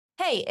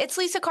Hey, it's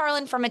Lisa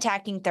Carlin from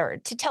Attacking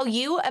Third to tell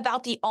you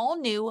about the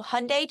all-new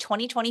Hyundai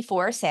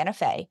 2024 Santa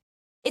Fe.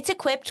 It's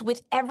equipped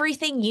with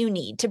everything you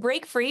need to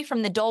break free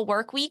from the dull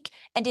work week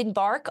and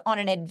embark on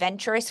an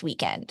adventurous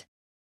weekend.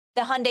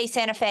 The Hyundai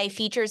Santa Fe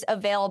features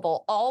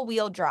available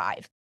all-wheel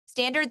drive,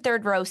 standard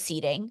third-row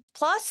seating,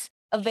 plus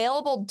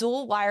available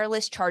dual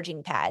wireless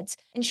charging pads,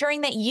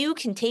 ensuring that you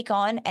can take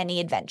on any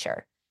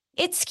adventure.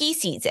 It's ski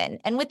season,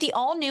 and with the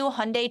all-new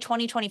Hyundai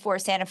 2024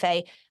 Santa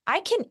Fe, I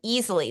can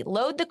easily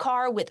load the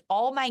car with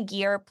all my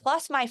gear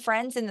plus my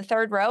friends in the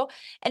third row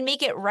and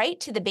make it right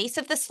to the base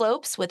of the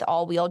slopes with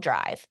all-wheel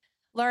drive.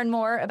 Learn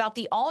more about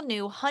the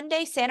all-new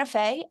Hyundai Santa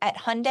Fe at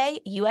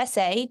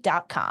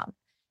HyundaiUSA.com.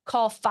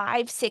 Call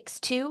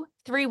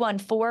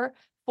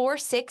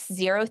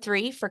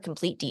 562-314-4603 for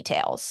complete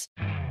details.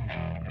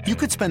 You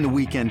could spend the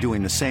weekend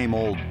doing the same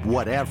old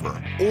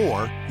whatever,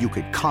 or you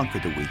could conquer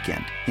the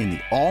weekend in the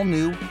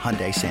all-new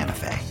Hyundai Santa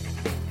Fe.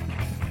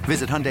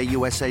 Visit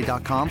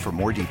HyundaiUSA.com for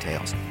more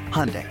details.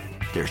 Hyundai,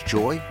 there's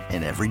joy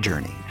in every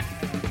journey.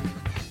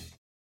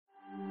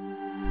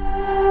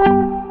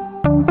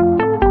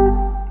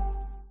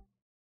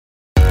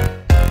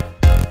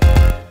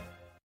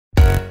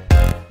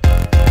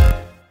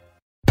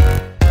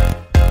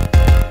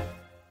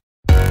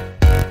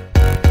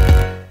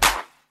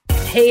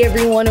 Hey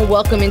everyone, and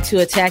welcome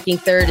into Attacking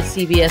Third, a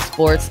CBS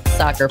Sports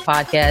soccer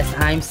podcast.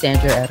 I'm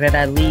Sandra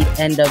Herrera, lead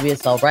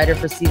NWSL writer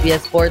for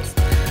CBS Sports.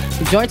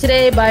 I'm joined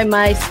today by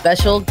my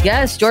special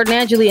guest, Jordan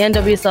Angeli,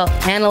 NWSL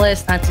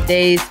analyst. On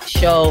today's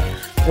show,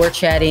 we're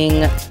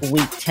chatting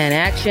Week 10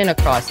 action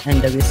across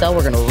NWSL.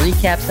 We're going to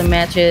recap some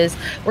matches.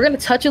 We're going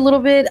to touch a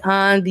little bit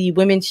on the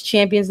Women's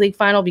Champions League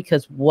final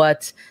because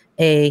what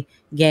a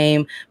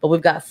game. But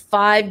we've got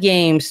 5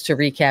 games to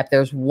recap.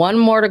 There's one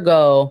more to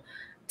go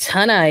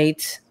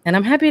tonight, and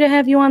I'm happy to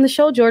have you on the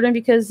show, Jordan,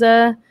 because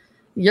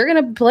you're going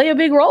to play a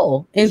big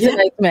role in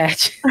tonight's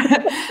match.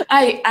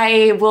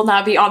 I will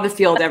not be on the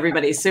field,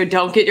 everybody, so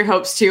don't get your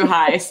hopes too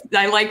high.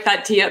 I like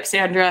that tee up,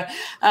 Sandra.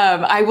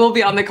 I will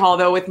be on the call,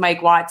 though, with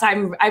Mike Watts.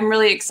 I'm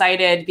really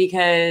excited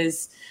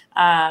because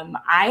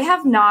I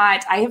have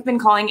been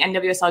calling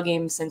NWSL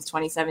games since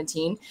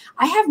 2017.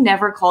 I have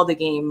never called a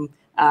game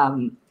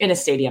in a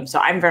stadium, so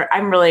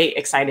I'm really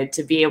excited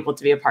to be able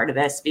to be a part of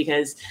this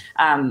because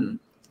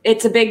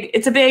it's a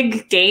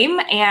big game,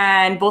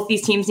 and both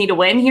these teams need to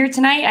win here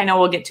tonight. I know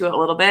we'll get to it a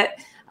little bit,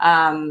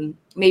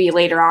 maybe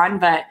later on,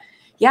 but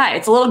yeah,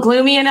 it's a little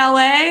gloomy in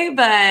LA,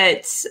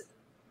 but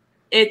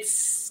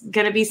it's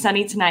going to be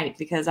sunny tonight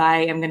because I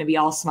am going to be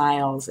all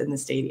smiles in the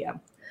stadium.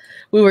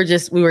 We were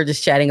just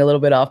chatting a little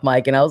bit off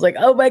mic, and I was like,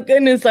 "Oh my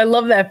goodness, I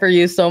love that for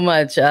you so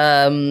much."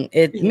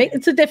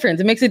 It's a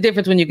difference. It makes a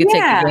difference when you can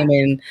take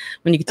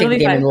the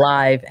game in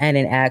live and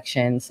in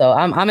action. So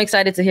I'm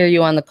excited to hear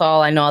you on the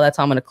call. I know that's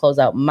how I'm going to close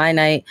out my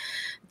night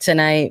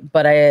tonight,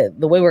 but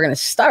the way we're going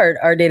to start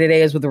our day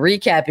today is with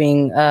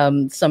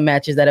recapping some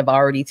matches that have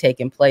already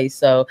taken place.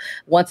 So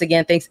once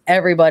again, thanks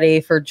everybody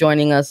for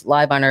joining us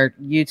live on our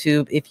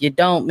YouTube. If you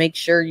don't, make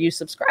sure you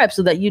subscribe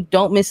so that you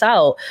don't miss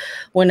out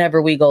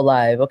whenever we go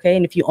live. Okay.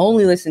 And if you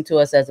only listen to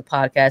us as a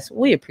podcast,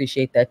 we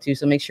appreciate that too.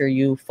 So make sure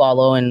you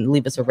follow and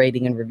leave us a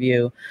rating and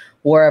review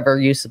wherever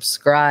you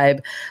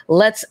subscribe.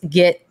 Let's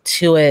get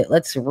to it.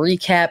 Let's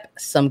recap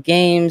some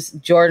games.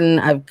 Jordan,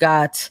 I've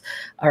got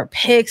our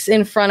picks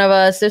in front of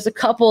us. There's a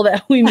couple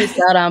that we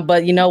missed out on,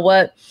 but you know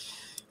what?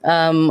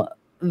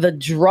 The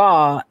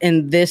draw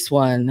in this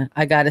one,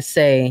 I got to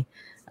say,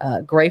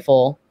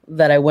 grateful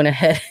that I went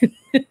ahead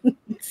and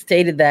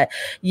stated that.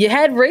 You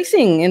had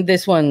racing in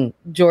this one,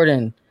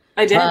 Jordan.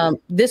 I did.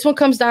 This one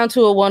comes down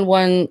to a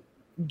 1-1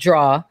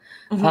 draw.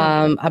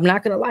 Mm-hmm. I'm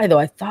not going to lie, though.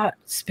 I thought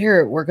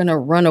Spirit were going to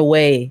run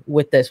away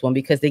with this one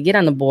because they get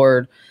on the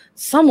board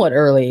somewhat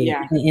early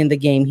in the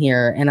game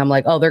here. And I'm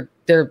like, oh, they're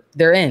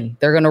in.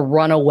 They're going to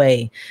run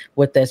away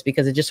with this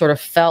because it just sort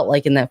of felt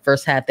like in that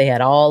first half they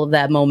had all of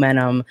that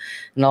momentum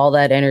and all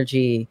that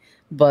energy.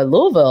 But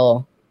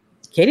Louisville,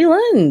 Katie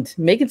Lind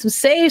making some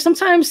saves.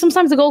 Sometimes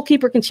the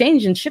goalkeeper can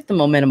change and shift the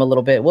momentum a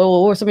little bit. What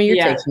were some of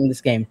your takes from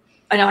this game?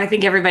 I know. I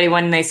think everybody,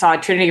 when they saw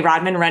Trinity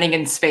Rodman running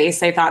in space,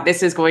 they thought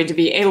this is going to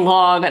be a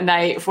long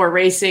night for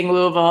Racing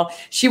Louisville.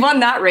 She won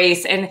that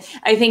race, and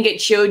I think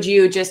it showed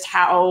you just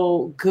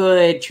how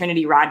good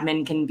Trinity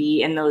Rodman can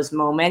be in those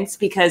moments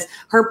because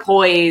her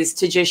poise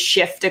to just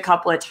shift a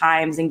couple of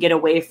times and get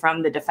away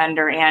from the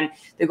defender and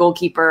the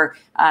goalkeeper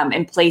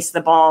and place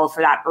the ball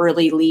for that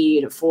early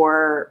lead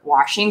for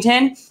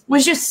Washington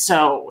was just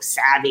so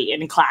savvy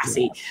and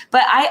classy. Yeah.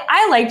 But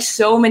I liked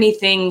so many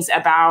things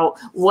about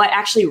what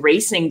actually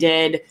Racing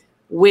did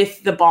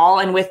with the ball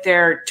and with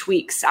their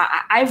tweaks.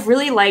 I've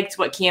really liked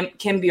what Kim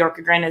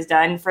Bjorkegren has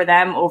done for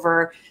them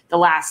over the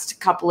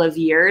last couple of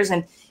years.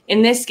 And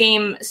in this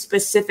game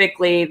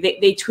specifically,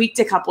 they tweaked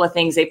a couple of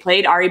things. They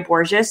played Ari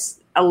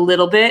Borges a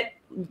little bit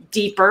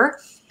deeper.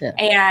 Yeah.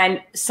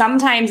 And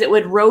sometimes it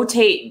would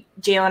rotate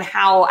Jalen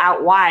Howell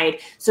out wide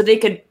so they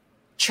could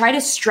try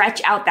to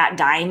stretch out that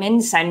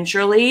diamond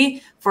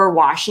centrally for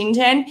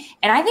Washington.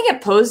 And I think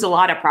it posed a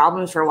lot of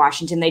problems for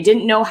Washington. They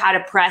didn't know how to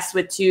press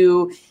with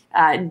two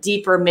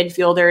deeper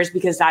midfielders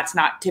because that's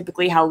not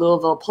typically how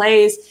Louisville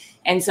plays.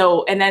 And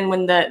then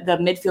when the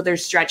midfielders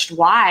stretched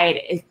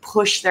wide, it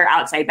pushed their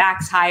outside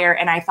backs higher.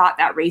 And I thought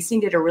that Racing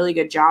did a really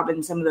good job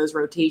in some of those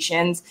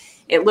rotations.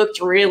 It looked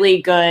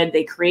really good.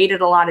 They created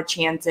a lot of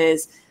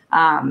chances.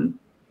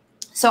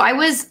 So I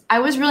was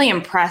really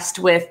impressed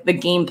with the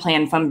game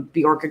plan from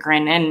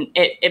Bjorkegren, and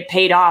it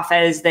paid off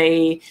as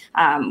they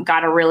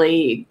got a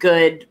really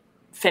good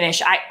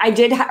finish. I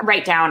did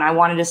write down, I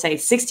wanted to say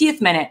 60th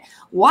minute,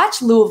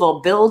 watch Louisville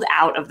build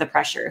out of the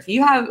pressure. If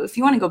you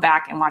want to go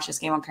back and watch this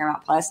game on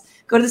Paramount Plus,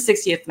 go to the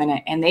 60th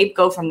minute and they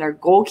go from their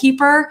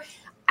goalkeeper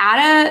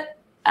at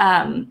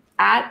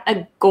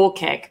a goal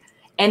kick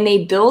and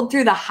they build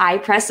through the high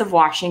press of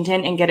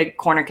Washington and get a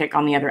corner kick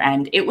on the other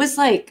end. It was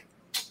like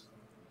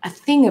a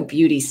thing of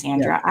beauty,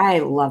 Sandra. Yeah. I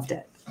loved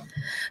it.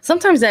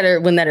 Sometimes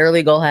when that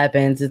early goal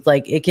happens, it's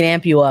like it can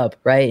amp you up,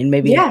 right? And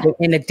maybe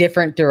in a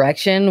different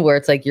direction where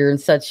it's like you're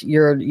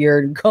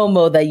in go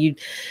mode that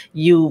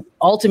you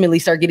ultimately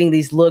start getting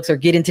these looks or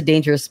get into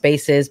dangerous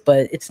spaces,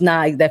 but it's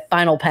not that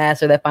final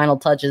pass or that final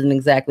touch isn't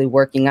exactly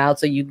working out.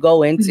 So you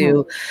go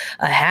into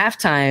a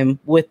halftime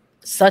with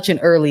such an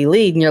early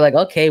lead and you're like,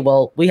 okay,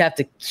 well, we have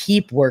to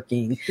keep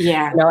working.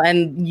 Yeah.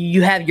 And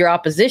you have your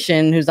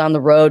opposition who's on the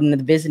road and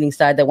the visiting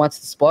side that wants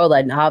to spoil that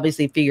and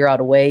obviously figure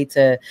out a way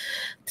to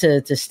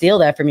steal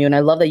that from you. And I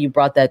love that you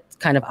brought that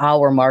kind of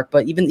hour mark,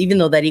 but even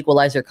though that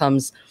equalizer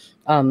comes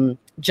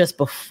just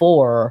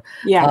before,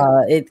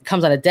 it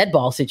comes on a dead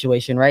ball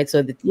situation, right?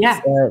 So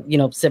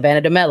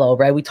Savannah DeMello,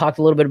 right? We talked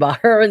a little bit about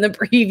her in the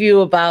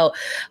preview about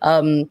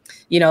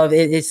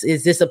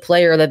is this a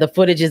player that the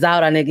footage is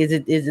out on it?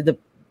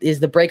 Is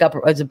the breakup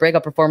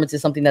performance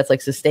is something that's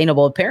like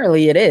sustainable?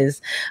 Apparently it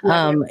is.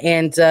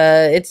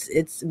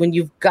 It's when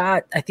you've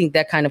got, I think,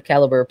 that kind of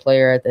caliber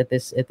player at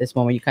this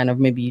moment,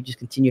 you just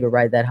continue to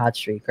ride that hot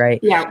streak, right?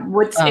 Yeah.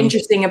 What's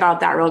interesting about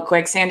that real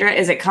quick, Sandra,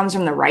 is it comes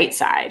from the right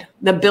side.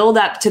 The build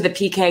up to the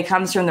PK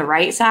comes from the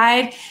right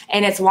side,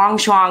 and it's Wang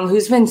Shuang,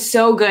 who's been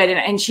so good.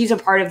 And she's a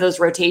part of those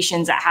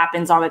rotations that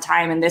happens all the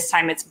time. And this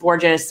time it's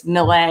Borges,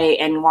 Millet,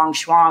 and Wang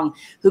Shuang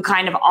who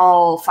kind of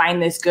all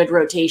find this good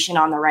rotation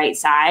on the right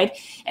side.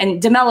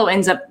 And DeMello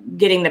ends up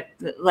getting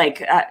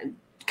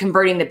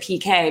converting the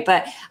PK.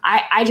 But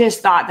I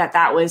just thought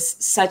that was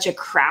such a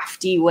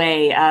crafty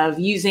way of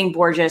using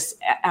Borges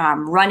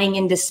running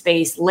into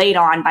space late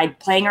on by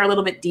playing her a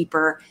little bit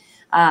deeper.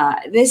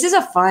 This is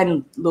a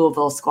fun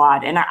Louisville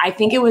squad. And I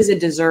think it was a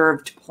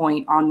deserved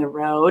point on the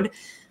road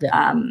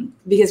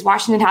because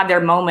Washington had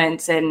their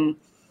moments. And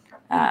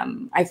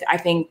I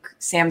think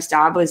Sam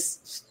Staub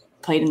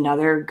played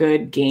another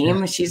good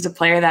game. She's a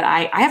player that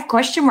I have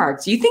question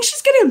marks. Do you think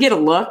she's going to get a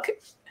look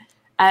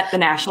at the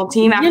national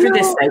team after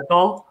this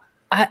cycle?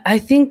 I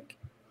think,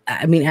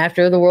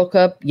 after the World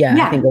Cup,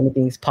 I think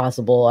anything's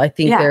possible. I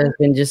think there's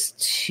been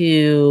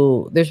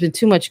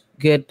too much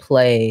good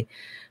play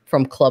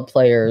from club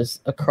players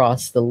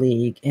across the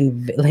league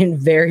in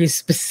very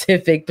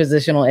specific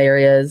positional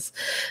areas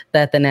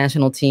that the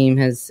national team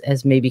has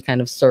maybe kind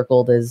of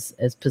circled as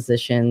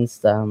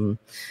positions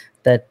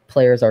that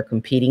players are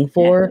competing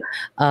for.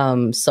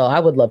 So I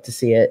would love to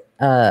see it,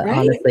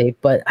 honestly.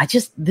 But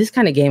this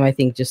kind of game, I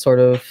think just sort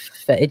of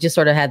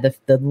had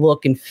the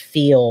look and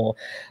feel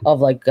of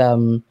like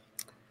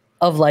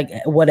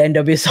what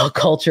NWSL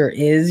culture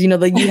is,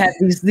 like you have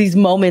these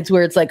moments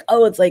where it's like,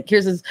 oh, it's like,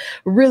 here's this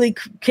really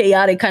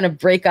chaotic kind of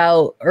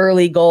breakout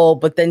early goal.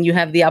 But then you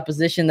have the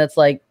opposition that's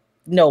like,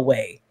 no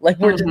way. Like,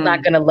 we're just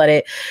not going to let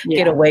it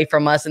get away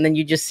from us. And then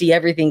you just see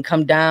everything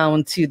come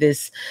down to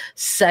this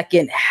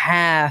second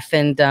half.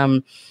 And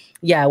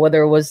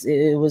whether it was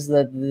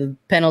the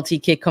penalty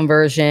kick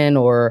conversion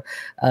or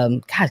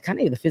kind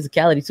of the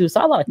physicality too.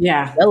 Saw a lot of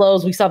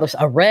yellows. We saw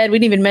a red. We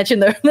didn't even mention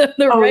the red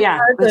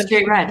card, the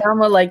straight red.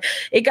 Drama. Like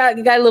it got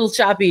a little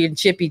choppy and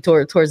chippy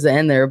towards the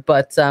end there.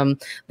 But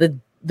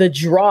the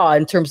draw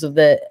in terms of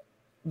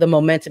the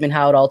momentum and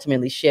how it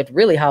ultimately shifted,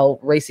 really how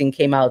Racing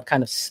came out,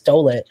 kind of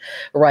stole it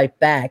right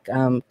back.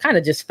 Kind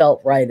of just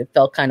felt right. It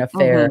felt kind of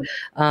fair.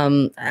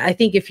 I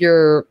think if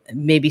you're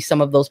maybe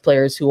some of those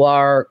players who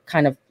are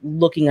kind of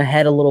looking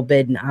ahead a little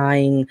bit and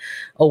eyeing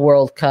a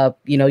World Cup,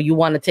 you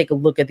want to take a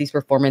look at these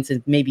performances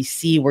and maybe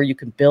see where you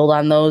can build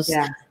on those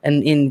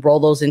and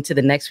roll those into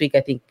the next week.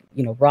 I think,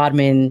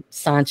 Rodman,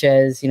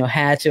 Sanchez,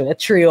 Hatch, a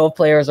trio of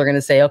players are going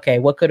to say, okay,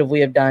 what could we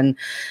have done,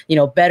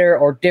 better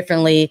or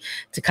differently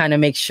to kind of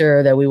make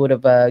sure that we would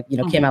have,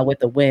 came out with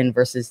the win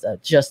versus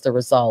just the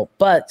result.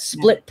 But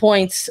split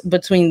points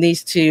between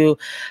these two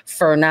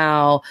for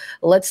now.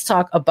 Let's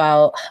talk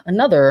about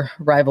another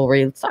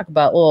rivalry. Let's talk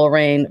about Oil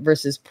Rain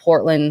versus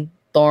Portland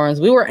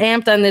Thorns. We were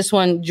amped on this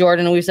one,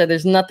 Jordan, and we said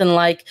there's nothing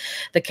like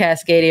the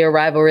Cascadia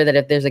rivalry, that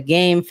if there's a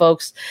game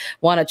folks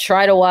want to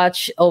try to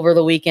watch over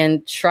the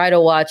weekend, try to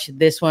watch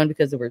this one,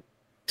 because there were a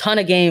ton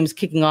of games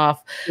kicking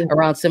off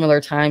around similar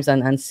times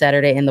on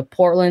Saturday. And the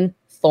Portland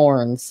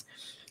Thorns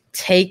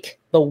take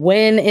the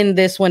win in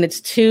this one.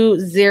 It's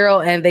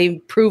 2-0, and they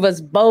prove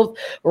us both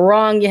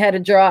wrong. You had a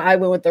draw. I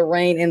went with the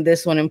Rain in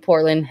this one, and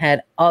Portland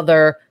had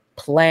other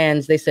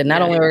plans. They said,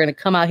 not only are we going to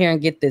come out here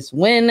and get this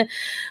win,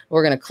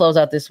 we're going to close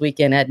out this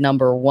weekend at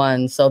number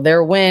 1. So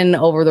their win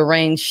over the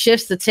Reign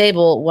shifts the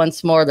table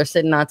once more. They're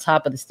sitting on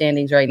top of the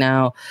standings right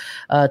now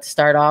to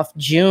start off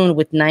June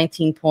with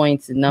 19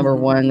 points at number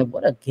 1.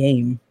 What a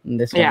game in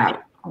this one. Yeah.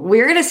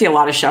 We're going to see a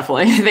lot of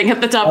shuffling, I think, at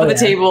the top of the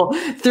table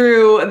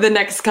through the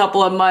next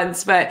couple of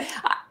months. But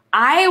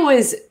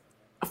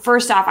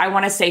first off, I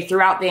want to say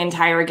throughout the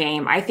entire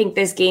game, I think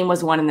this game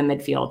was won in the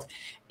midfield.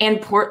 And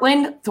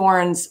Portland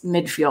Thorns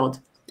midfield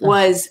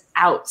was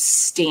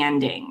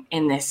outstanding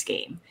in this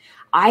game.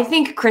 I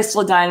think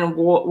Crystal Dunn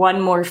won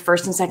more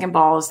first and second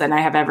balls than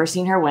I have ever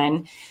seen her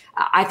win.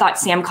 I thought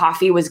Sam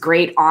Coffey was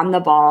great on the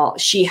ball.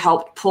 She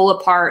helped pull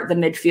apart the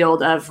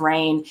midfield of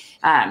Reign.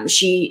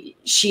 She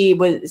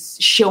was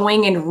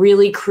showing in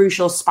really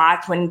crucial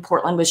spots when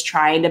Portland was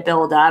trying to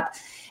build up.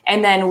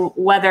 And then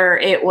whether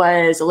it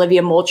was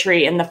Olivia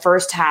Moultrie in the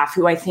first half,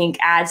 who I think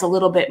adds a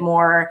little bit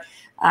more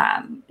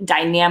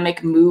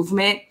dynamic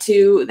movement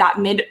to that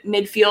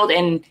midfield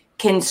and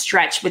can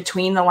stretch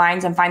between the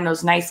lines and find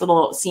those nice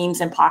little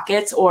seams and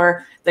pockets,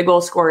 or the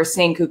goal scorer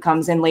Sink, who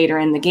comes in later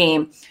in the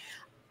game.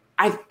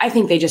 I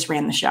think they just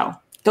ran the show.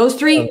 Those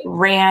three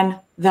ran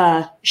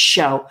the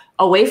show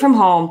away from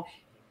home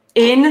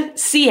in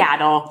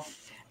Seattle.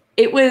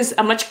 It was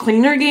a much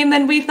cleaner game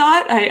than we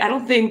thought. I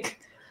don't think.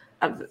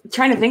 I'm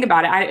trying to think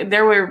about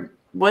it.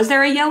 Was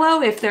there a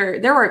yellow? If there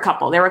were a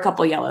couple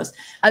yellows.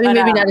 I mean,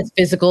 maybe not as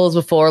physical as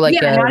before.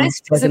 Not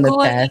as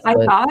physical as I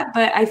thought,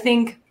 but I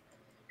think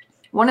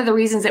one of the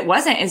reasons it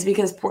wasn't is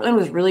because Portland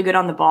was really good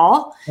on the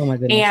ball. Oh my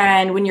goodness!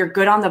 And when you're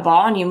good on the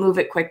ball and you move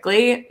it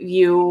quickly,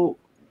 you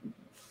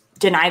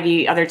deny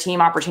the other team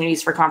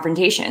opportunities for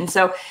confrontation.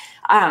 So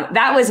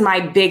that was my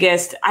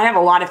biggest. I have a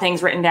lot of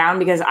things written down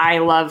because I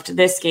loved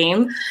this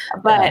game,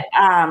 but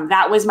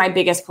that was my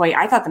biggest point.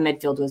 I thought the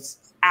midfield was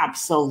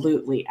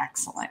absolutely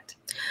excellent.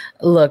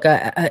 Look,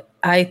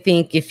 I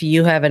think if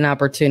you have an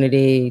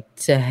opportunity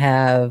to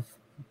have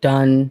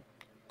Dunn,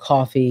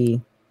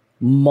 Coffey,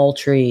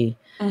 Moultrie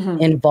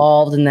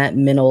involved in that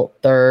middle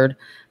third,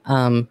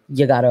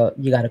 you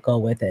gotta go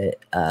with it.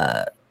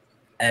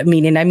 I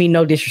mean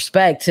no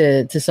disrespect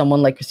to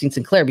someone like Christine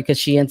Sinclair, because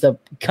she ends up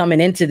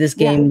coming into this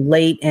game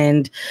late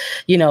and,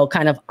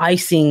 kind of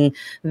icing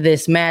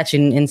this match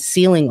and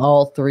sealing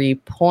all 3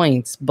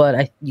 points.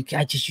 But you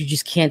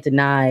just can't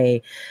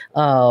deny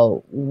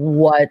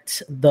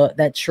what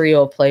that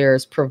trio of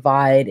players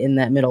provide in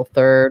that middle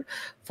third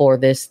for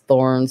this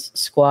Thorns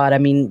squad. I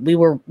mean, we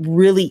were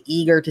really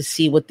eager to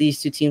see what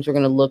these two teams were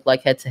going to look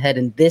like head to head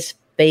in this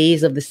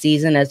phase of the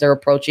season as they're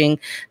approaching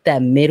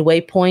that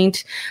midway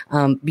point,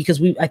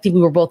 because I think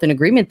we were both in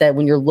agreement that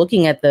when you're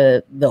looking at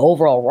the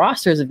overall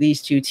rosters of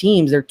these two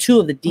teams, they're two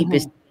of the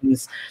deepest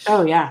teams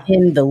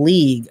in the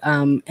league,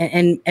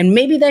 and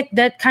maybe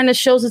that kind of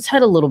shows its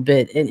head a little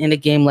bit in a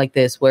game like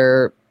this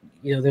where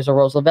there's a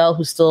Rose Lavelle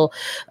who's still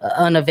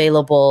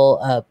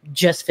unavailable,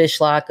 Jess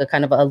Fishlock, a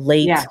kind of a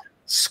late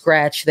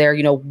scratch there.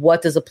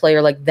 What does a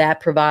player like that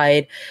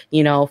provide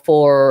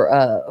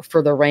for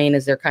the Reign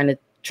as they're kind of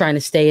trying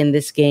to stay in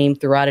this game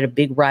throughout it, a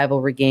big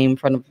rivalry game in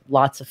front of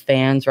lots of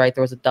fans, right?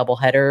 There was a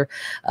doubleheader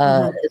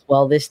as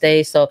well this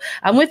day. So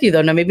I'm with you,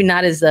 though. Now, maybe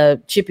not as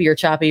chippy or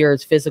choppy or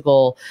as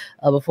physical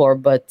before,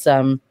 but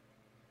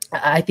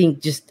I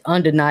think just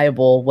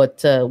undeniable what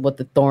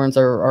the Thorns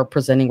are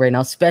presenting right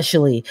now,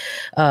 especially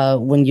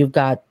when you've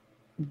got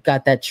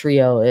that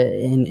trio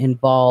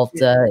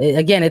involved.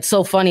 Again, it's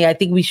so funny. I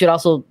think we should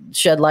also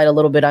shed light a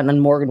little bit on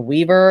Morgan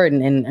Weaver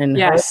and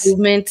her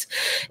movement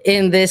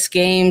in this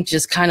game.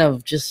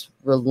 Just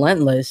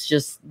relentless.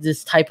 Just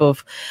this type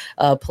of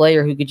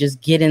player who could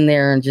just get in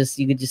there and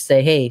you could just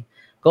say, hey,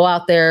 go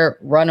out there,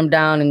 run them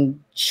down, and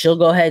she'll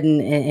go ahead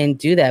and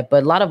do that.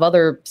 But a lot of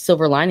other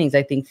silver linings,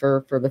 I think,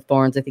 for the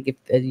Thorns. I think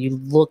if you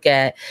look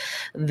at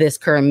this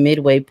current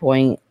midway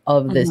point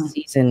of this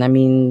season, I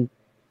mean,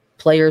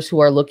 players who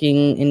are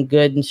looking in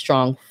good and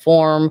strong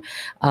form.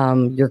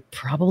 You're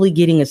probably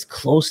getting as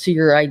close to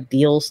your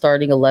ideal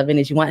starting 11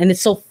 as you want. And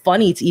it's so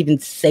funny to even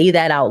say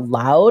that out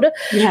loud.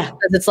 Yeah.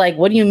 Because it's like,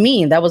 what do you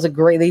mean?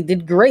 They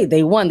did great.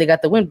 They won. They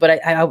got the win.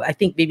 But I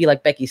think maybe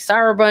like Becky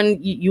Sarabun,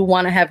 you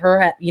want to have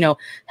her,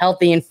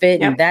 healthy and fit.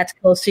 And that's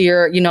close to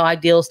your,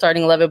 ideal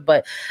starting 11.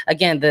 But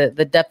again, the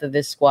depth of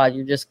this squad,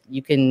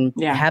 you can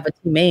have a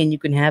team A and you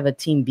can have a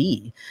team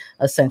B,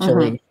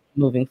 essentially.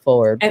 Moving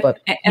forward.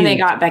 And they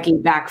got Becky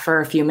back for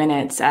a few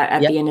minutes at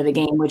the end of the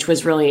game, which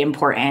was really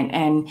important.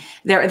 And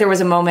there was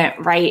a moment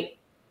right,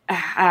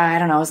 I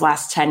don't know, it was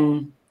last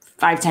 5-10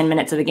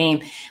 minutes of the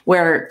game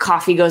where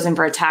Coffey goes in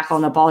for a tackle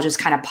and the ball just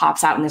kind of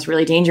pops out in this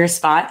really dangerous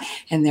spot.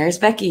 And there's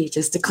Becky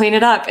just to clean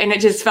it up. And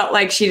it just felt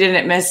like she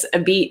didn't miss a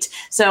beat.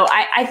 So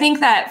I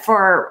think that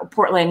for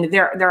Portland,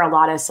 there are a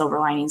lot of silver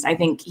linings. I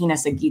think Hina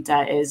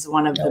Sagita is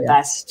one of the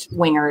best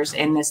wingers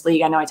in this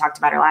league. I know I talked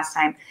about her last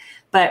time.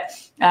 But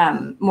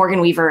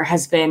Morgan Weaver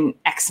has been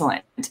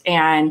excellent.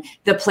 And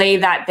the play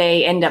that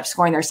they end up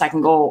scoring their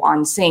second goal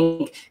on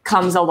Sink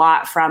comes a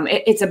lot from,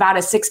 it's about a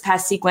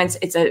 6-pass sequence.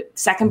 It's a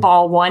second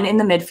ball, one in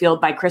the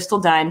midfield by Crystal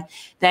Dunn.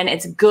 Then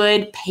it's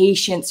good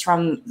patience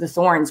from the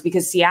Thorns,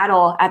 because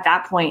Seattle at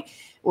that point,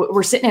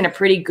 we're sitting in a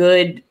pretty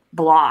good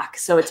block.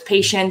 So it's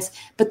patience,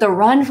 but the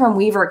run from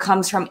Weaver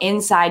comes from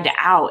inside to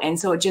out. And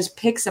so it just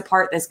picks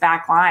apart this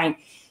back line.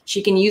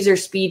 She can use her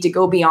speed to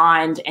go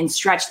beyond and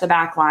stretch the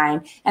back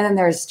line. And then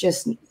there's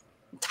just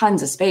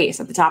tons of space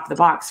at the top of the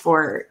box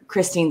for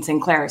Christine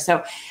Sinclair.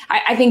 So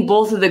I think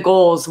both of the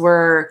goals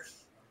were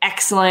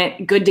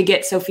excellent. Good to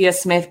get Sophia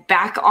Smith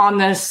back on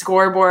the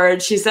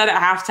scoreboard. She said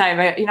at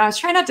halftime, I was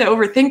trying not to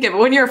overthink it, but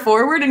when you're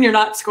forward and you're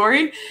not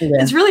scoring,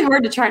 it's really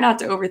hard to try not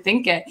to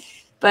overthink it.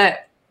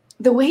 But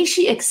the way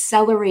she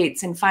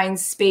accelerates and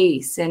finds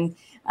space and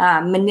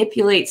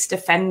manipulates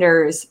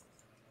defenders,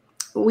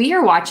 we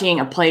are watching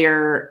a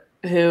player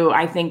who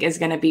I think is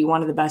going to be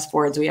one of the best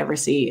forwards we ever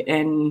see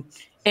in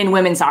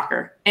women's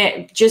soccer.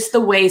 Just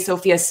the way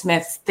Sophia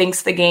Smith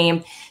thinks the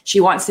game.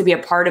 She wants to be a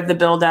part of the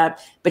buildup,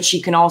 but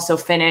she can also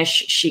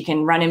finish. She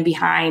can run in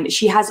behind.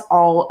 She has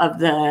all of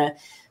the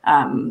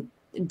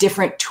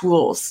different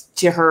tools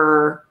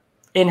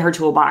in her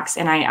toolbox.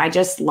 And I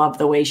just love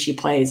the way she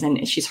plays,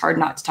 and she's hard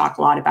not to talk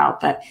a lot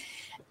about, but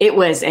it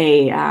was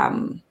a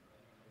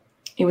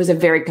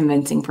very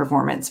convincing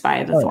performance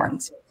by the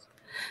Thorns.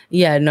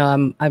 Yeah,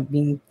 no,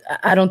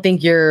 I don't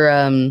think you're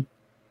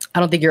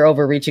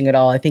overreaching at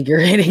all. I think you're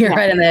hitting it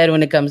right on the head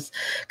when it comes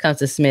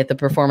to Smith. A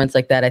performance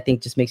like that, I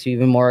think, just makes you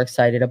even more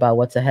excited about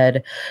what's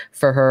ahead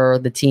for her,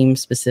 the team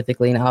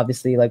specifically, and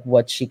obviously like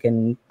what she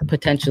can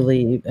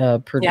potentially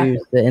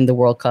produce in the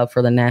World Cup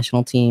for the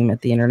national team at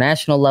the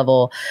international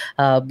level.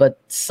 But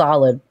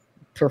solid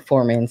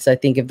performance. I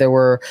think it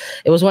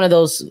was one of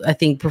those, I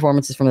think,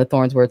 performances from the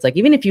Thorns where it's like,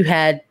 even if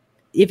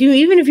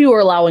you were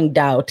allowing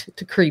doubt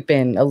to creep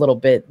in a little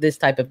bit, this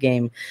type of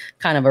game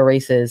kind of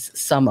erases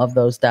some of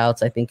those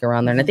doubts, I think,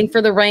 around there. And I think for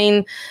the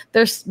Reign,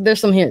 there's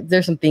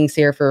some things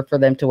here for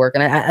them to work.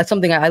 And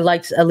something I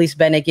liked, at least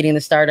Bennett getting the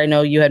start. I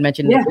know you had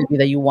mentioned in the preview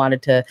that you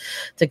wanted to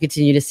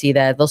continue to see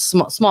that, those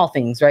small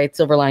things, right?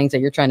 Silver linings that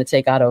you're trying to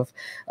take out of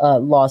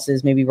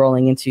losses, maybe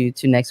rolling into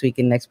next week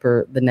and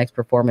the next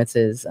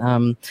performances.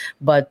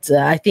 But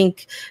I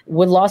think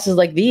with losses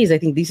like these, I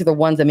think these are the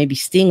ones that maybe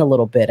sting a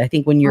little bit. I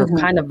think when you're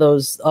kind of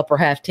those upper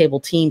half table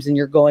teams and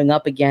you're going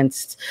up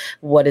against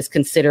what is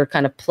considered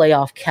kind of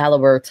playoff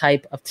caliber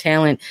type of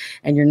talent,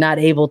 and you're not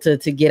able to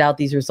get out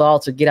these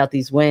results or get out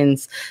these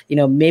wins,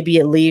 maybe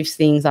it leaves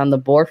things on the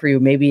board for you.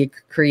 Maybe it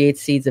creates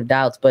seeds of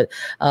doubts, but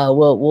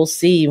we'll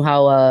see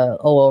how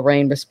OL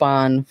Reign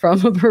respond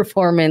from a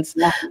performance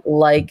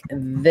like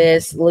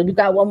this. We've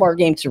got one more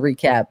game to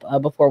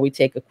recap before we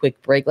take a quick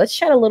break. Let's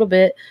chat a little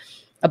bit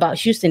about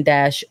Houston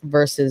Dash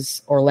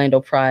versus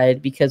Orlando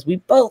Pride, because we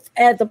both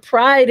had the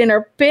Pride in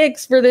our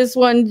picks for this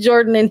one.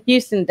 Jordan, and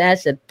Houston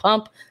Dash said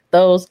pump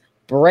those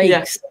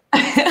brakes.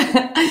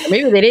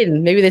 Maybe they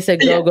didn't. Maybe they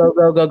said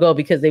go,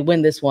 because they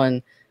win this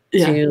one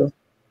 2-0.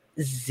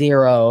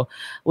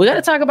 We got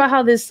to talk about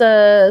how this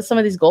some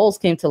of these goals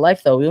came to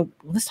life, though.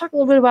 Let's talk a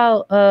little bit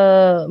about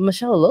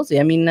Michelle Alozzi.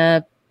 I mean,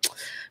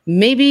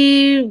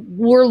 maybe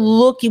we were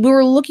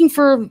looking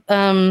for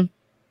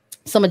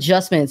some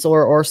adjustments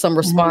or some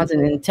response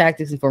in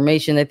tactics and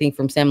formation, I think,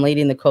 from Sam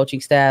Lady and the coaching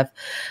staff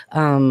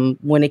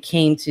when it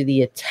came to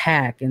the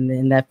attack and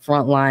then that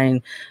front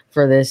line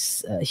for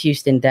this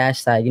Houston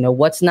Dash side.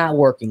 What's not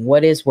working?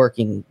 What is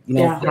working?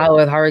 How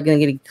are we going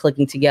to get it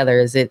clicking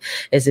together? Is it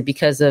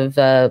because of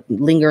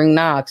lingering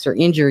knocks or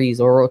injuries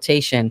or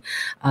rotation?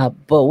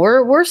 But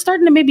we're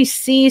starting to maybe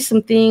see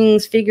some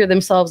things figure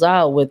themselves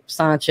out with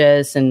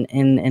Sanchez and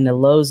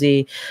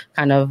Alozzi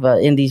kind of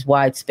in these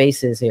wide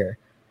spaces here.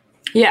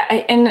 Yeah,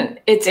 and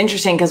it's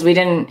interesting because we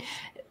didn't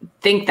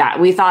think that.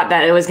 We thought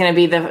that it was going to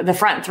be the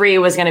front three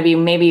was going to be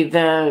maybe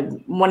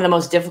one of the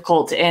most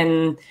difficult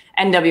in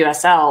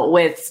NWSL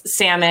with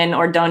Salmon,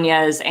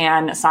 Ordonez,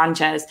 and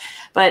Sanchez.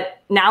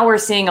 But now we're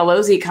seeing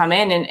Alozzi come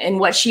in, and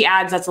what she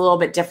adds that's a little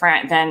bit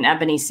different than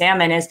Ebony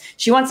Salmon is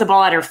she wants the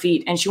ball at her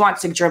feet and she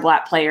wants to dribble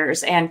at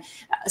players. And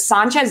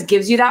Sanchez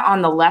gives you that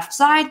on the left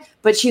side,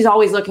 but she's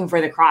always looking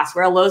for the cross,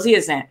 where Alozzi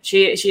isn't.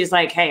 She's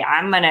like, hey,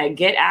 I'm going to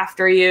get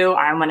after you.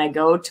 I'm going to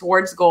go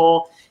towards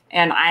goal,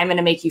 and I'm going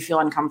to make you feel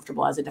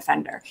uncomfortable as a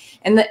defender.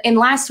 And in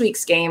last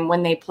week's game,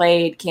 when they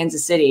played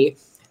Kansas City,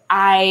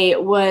 I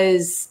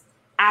was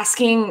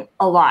asking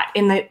a lot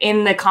in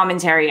the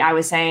commentary. I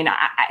was saying,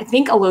 I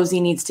think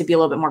Alozzi needs to be a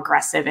little bit more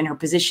aggressive in her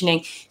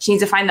positioning. She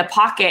needs to find the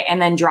pocket and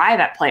then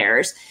drive at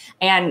players.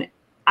 And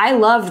I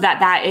love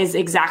that is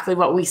exactly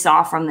what we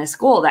saw from this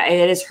goal, that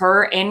it is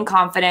her in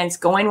confidence,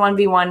 going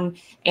 1v1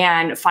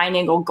 and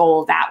finding a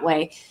goal that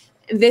way.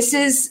 This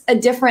is a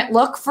different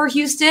look for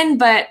Houston,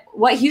 but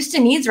what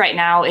Houston needs right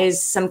now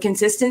is some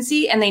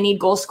consistency, and they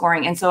need goal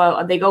scoring. And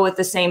so they go with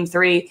the same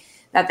three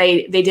that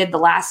they did the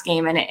last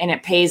game, and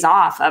it pays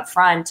off up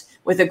front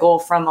with a goal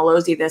from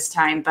Malozzi this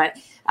time. But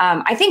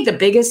I think the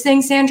biggest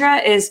thing, Sandra,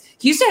 is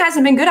Houston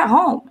hasn't been good at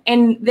home,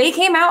 and they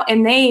came out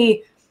and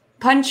they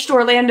punched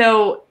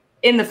Orlando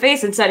in the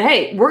face and said,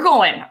 hey, we're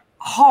going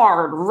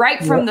hard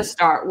right from the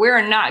start.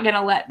 We're not going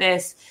to let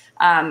this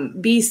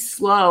be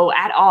slow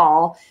at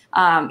all.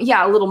 A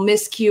little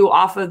miscue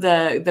off of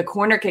the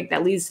corner kick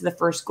that leads to the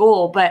first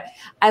goal. But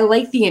I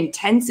like the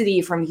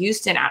intensity from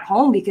Houston at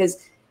home, because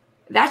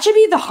that should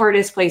be the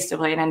hardest place to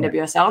play in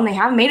NWSL, and they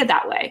haven't made it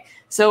that way.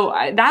 So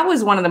that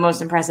was one of the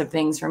most impressive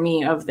things for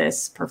me of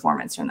this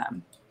performance from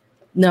them.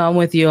 No, I'm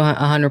with you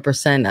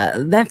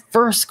 100%. That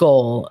first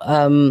goal,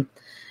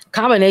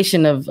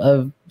 combination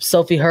of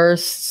Sophie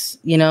Hurst,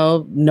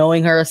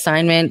 knowing her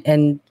assignment,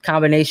 and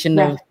combination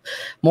of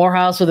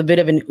Morehouse with a bit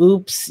of an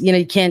oops.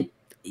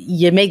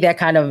 You make that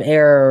kind of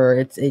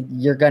error,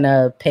 you're going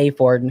to pay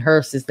for it. And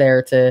Hurst is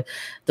there to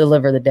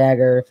deliver the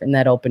dagger in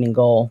that opening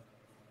goal.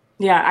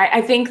 Yeah,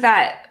 I think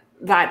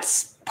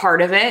that's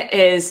part of it,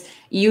 is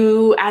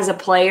you as a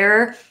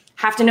player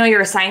have to know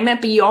your assignment,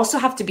 but you also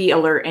have to be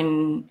alert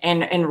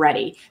and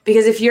ready.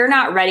 Because if you're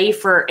not ready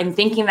and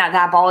thinking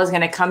that ball is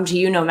going to come to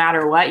you no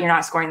matter what, you're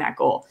not scoring that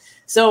goal.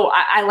 So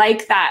I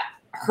like that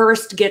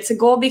Hurst gets a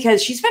goal,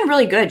 because she's been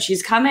really good.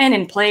 She's come in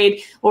and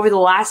played over the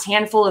last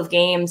handful of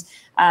games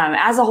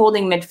as a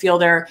holding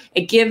midfielder.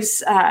 It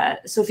gives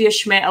Sophia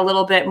Schmidt a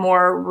little bit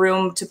more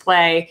room to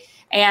play,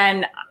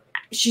 and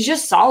she's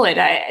just solid.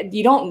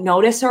 You don't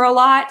notice her a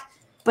lot,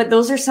 but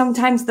those are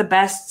sometimes the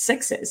best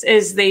sixes,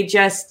 is they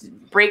just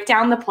break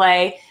down the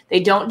play.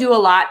 They don't do a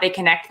lot. They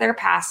connect their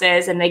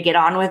passes and they get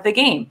on with the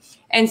game.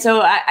 And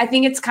so I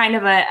think it's kind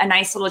of a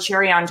nice little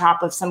cherry on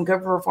top of some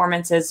good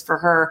performances for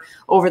her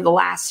over the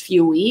last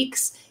few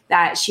weeks,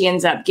 that she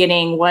ends up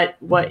getting what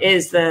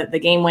is the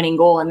game-winning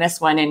goal in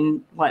this one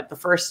in the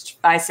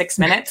first 5-6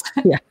 minutes.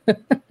 Yeah.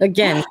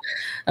 Again,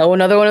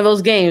 another one of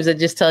those games that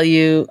just tell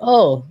you,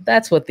 oh,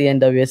 that's what the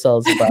NWSL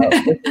is about.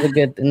 This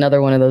is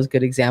another one of those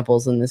good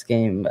examples in this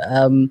game.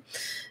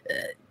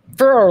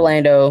 For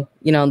Orlando,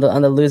 on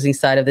the losing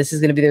side of this, is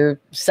going to be their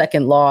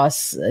second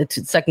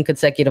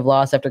consecutive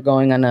loss after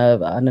going on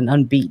an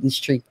unbeaten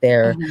streak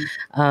there.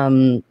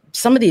 Mm-hmm.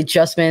 Some of the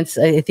adjustments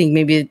I think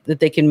maybe that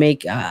they can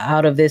make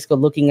out of this, go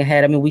looking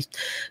ahead. I mean, we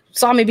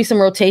saw maybe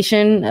some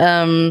rotation,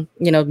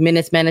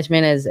 minutes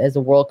management as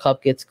the World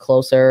Cup gets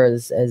closer,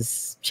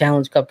 as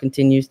Challenge Cup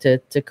continues to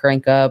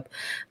crank up.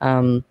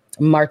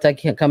 Marta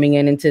coming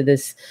into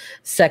this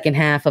second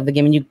half of the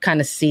game, and you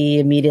kind of see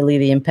immediately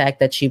the impact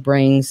that she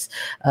brings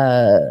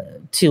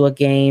to a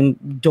game.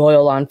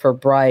 Doyle on for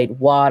Bright,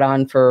 Watt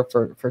on for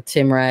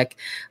Timrak.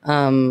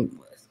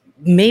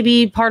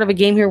 Maybe part of a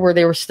game here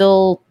where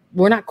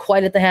we're not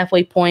quite at the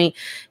halfway point.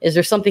 Is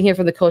there something here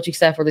from the coaching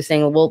staff where they're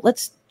saying, well,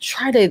 let's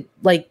try to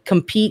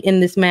compete in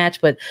this match,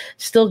 but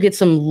still get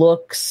some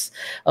looks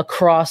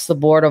across the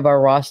board of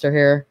our roster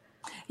here?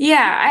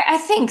 Yeah, I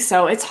think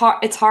so. It's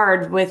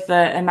hard with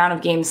the amount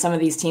of games some of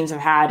these teams have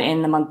had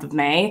in the month of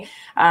May,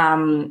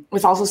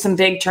 with also some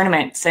big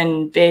tournaments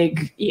and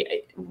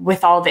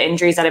with all the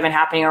injuries that have been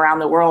happening around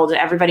the world.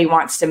 Everybody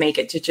wants to make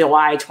it to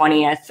July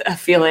 20th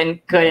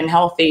feeling good and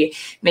healthy,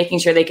 making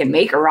sure they can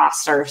make a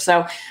roster.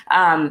 So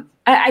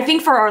I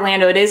think for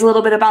Orlando, it is a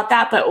little bit about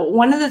that. But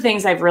one of the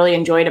things I've really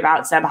enjoyed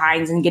about Seb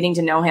Hines and getting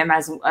to know him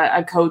as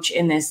a coach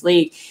in this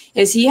league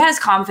is he has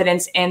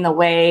confidence in the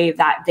way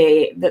that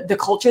the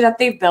culture that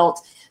they've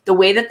built, the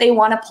way that they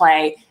want to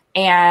play,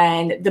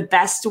 and the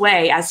best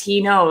way, as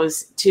he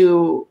knows,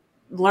 to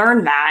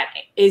learn that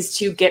is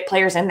to get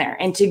players in there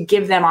and to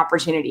give them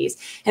opportunities.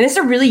 And it's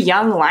a really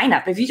young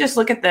lineup. If you just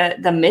look at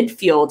the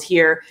midfield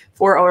here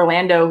for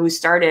Orlando, who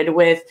started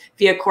with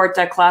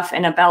Villacorta, Clough,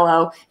 and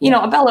Abello,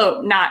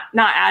 Abello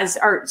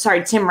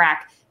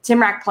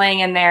Timrak playing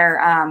in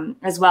there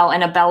as well,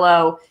 and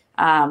Abello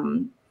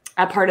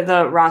a part of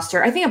the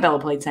roster. I think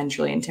Abello played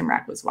centrally and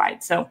Timrak was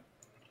wide. So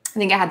I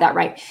think I had that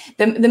right.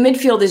 The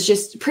midfield is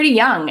just pretty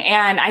young.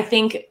 And I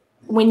think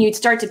when you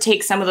start to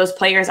take some of those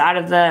players out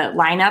of the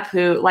lineup,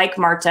 who like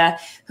Marta,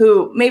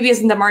 who maybe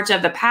isn't the Marta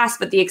of the past,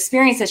 but the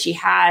experience that she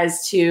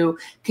has to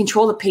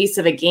control the pace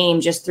of a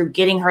game just through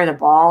getting her the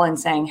ball and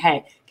saying,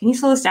 hey, can you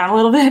slow this down a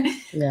little bit?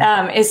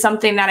 Is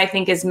something that I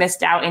think is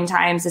missed out in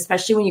times,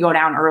 especially when you go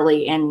down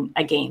early in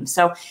a game.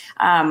 So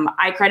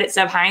I credit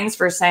Seb Hines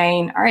for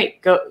saying, all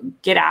right, go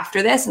get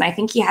after this. And I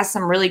think he has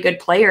some really good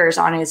players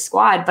on his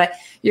squad, but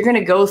you're going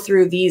to go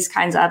through these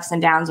kinds of ups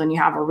and downs when you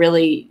have a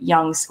really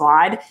young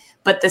squad.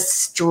 But the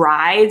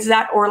strides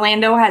that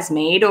Orlando has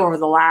made over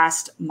the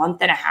last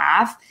month and a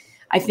half,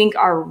 I think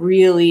are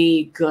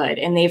really good.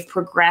 And they've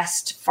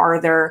progressed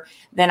farther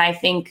than I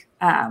think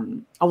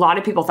a lot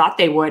of people thought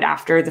they would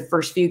after the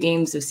first few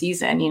games of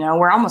season.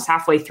 We're almost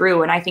halfway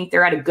through, and I think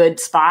they're at a good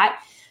spot.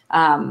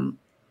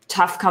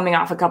 Tough coming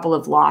off a couple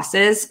of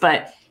losses,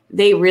 but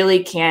they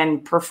really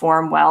can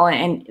perform well,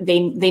 and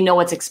they know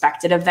what's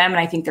expected of them. And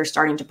I think they're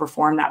starting to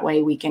perform that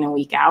way week in and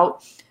week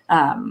out.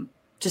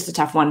 Just a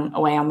tough one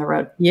away on the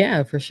road.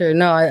 Yeah, for sure.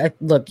 No, I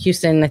look,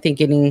 Houston, I think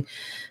getting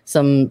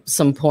some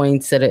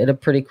points at a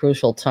pretty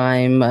crucial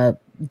time.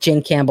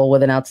 Jen Campbell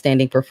with an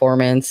outstanding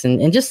performance,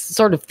 and just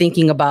sort of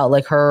thinking about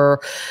like her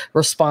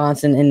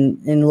response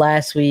in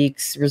last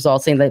week's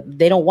results, saying that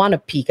they don't want to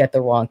peak at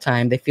the wrong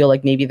time. They feel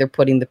like maybe they're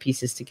putting the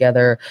pieces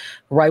together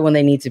right when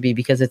they need to be,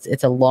 because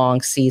it's a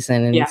long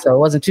season. And so it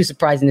wasn't too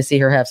surprising to see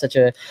her have such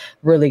a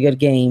really good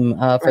game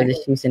for the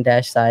Houston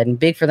Dash side, and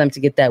big for them to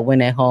get that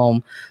win at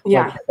home.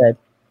 Yeah. Like I said.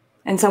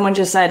 And someone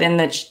just said in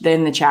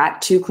the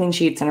chat, 2 clean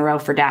sheets in a row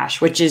for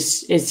Dash, which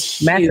is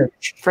huge massive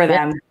for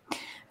them.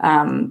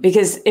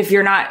 Because if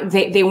you're not,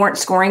 they weren't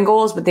scoring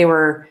goals, but they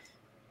were,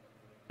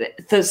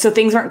 so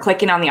things weren't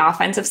clicking on the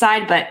offensive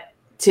side. But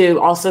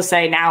to also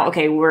say now,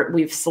 okay,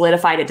 we've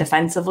solidified it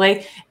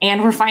defensively,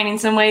 and we're finding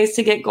some ways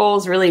to get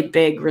goals. Really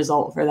big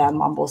result for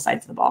them on both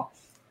sides of the ball.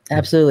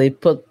 Absolutely.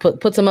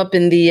 Puts them up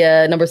in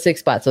the number 6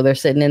 spot. So they're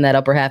sitting in that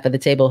upper half of the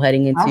table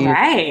heading into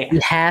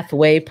the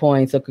halfway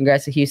point. So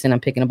congrats to Houston on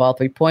picking up all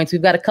 3 points.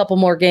 We've got a couple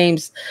more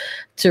games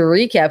to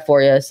recap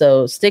for you.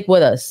 So stick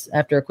with us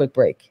after a quick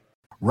break.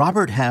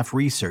 Robert Half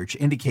research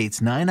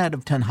indicates 9 out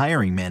of 10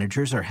 hiring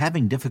managers are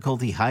having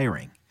difficulty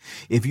hiring.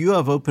 If you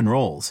have open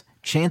roles,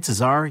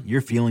 chances are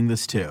you're feeling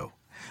this too.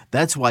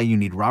 That's why you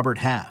need Robert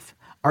Half.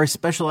 Our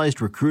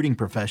specialized recruiting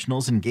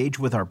professionals engage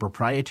with our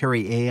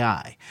proprietary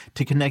AI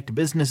to connect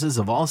businesses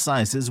of all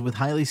sizes with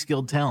highly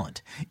skilled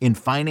talent in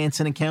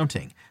finance and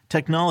accounting,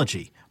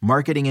 technology,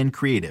 marketing and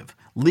creative,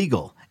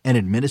 legal, and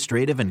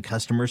administrative and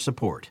customer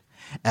support.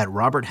 At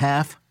Robert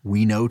Half,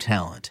 we know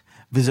talent.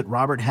 Visit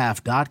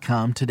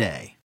roberthalf.com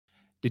today.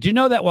 Did you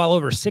know that while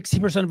over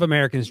 60% of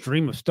Americans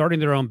dream of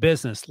starting their own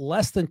business,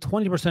 less than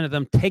 20% of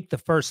them take the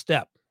first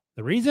step?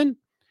 The reason?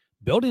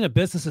 Building a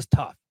business is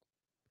tough.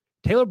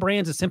 Taylor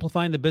Brands is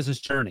simplifying the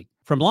business journey.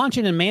 From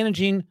launching and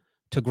managing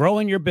to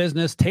growing your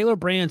business, Taylor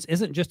Brands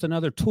isn't just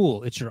another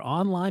tool. It's your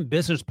online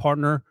business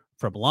partner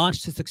from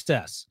launch to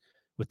success.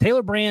 With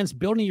Taylor Brands,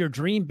 building your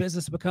dream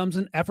business becomes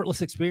an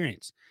effortless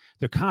experience.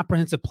 Their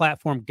comprehensive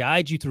platform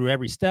guides you through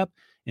every step,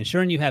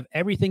 ensuring you have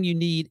everything you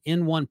need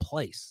in one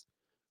place.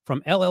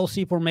 From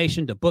LLC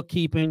formation to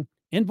bookkeeping,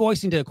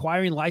 invoicing to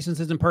acquiring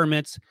licenses and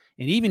permits,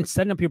 and even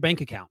setting up your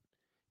bank account,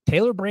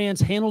 Taylor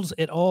Brands handles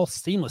it all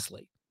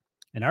seamlessly.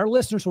 And our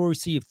listeners will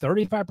receive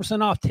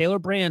 35% off Taylor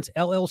Brands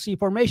LLC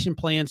formation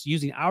plans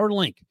using our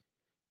link,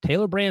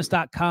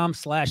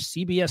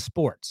 taylorbrands.com/CBS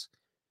Sports.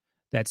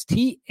 That's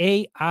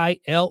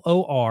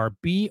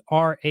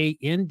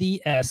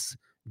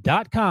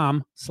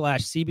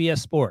TAILORBRANDS.com/CBS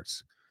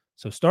Sports.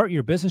 So start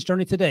your business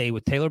journey today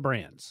with Taylor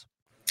Brands.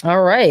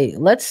 All right,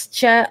 let's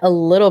chat a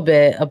little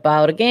bit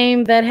about a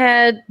game that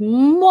had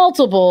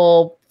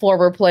multiple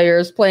former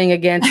players playing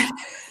against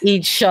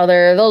each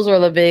other. Those were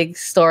the big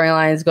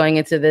storylines going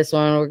into this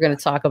one. We're going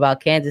to talk about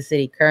Kansas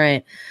City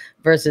Current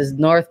versus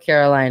North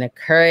Carolina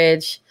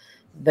Courage.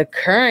 The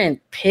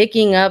Current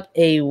picking up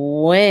a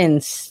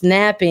win,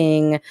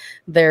 snapping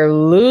their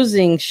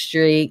losing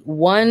streak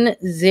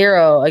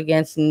 1-0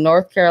 against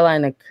North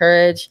Carolina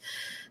Courage.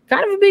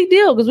 Kind of a big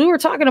deal because we were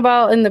talking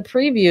about in the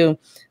preview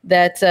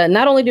that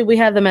not only did we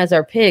have them as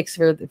our picks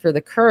for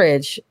the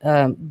Courage,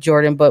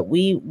 Jordan, but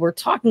we were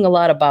talking a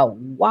lot about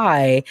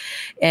why,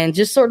 and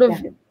just sort of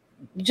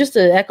just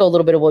to echo a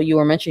little bit of what you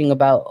were mentioning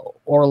about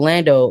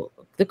Orlando,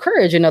 the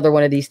Courage, another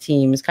one of these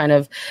teams kind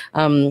of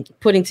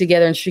putting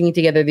together and stringing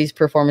together these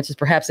performances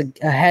perhaps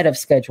ahead of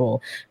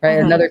schedule, right?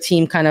 Mm-hmm. Another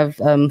team kind of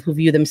who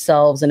view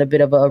themselves in a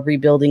bit of a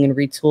rebuilding and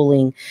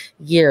retooling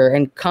year,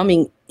 and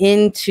coming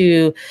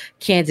into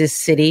Kansas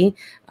City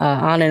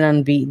on an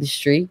unbeaten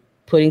streak,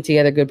 putting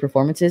together good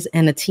performances,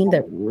 and a team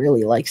that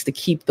really likes to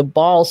keep the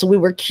ball. So we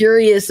were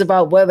curious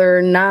about whether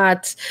or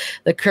not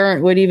the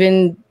Current would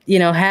even,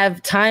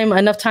 have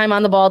enough time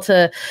on the ball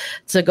to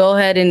go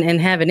ahead and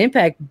have an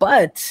impact.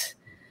 But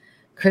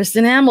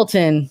Kristen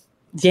Hamilton,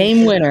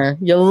 game winner.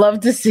 You'll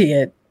love to see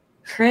it.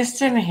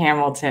 Kristen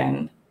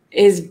Hamilton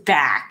is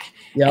back.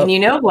 Yep. And you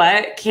know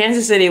what?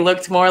 Kansas City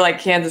looked more like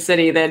Kansas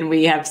City than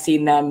we have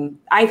seen them,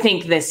 I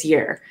think, this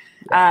year.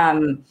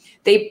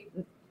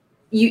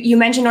 You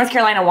mentioned North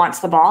Carolina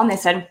wants the ball, and they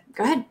said,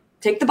 go ahead,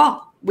 take the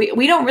ball.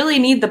 We don't really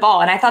need the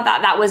ball. And I thought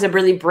that was a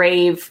really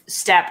brave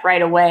step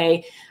right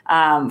away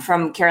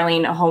from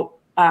Caroline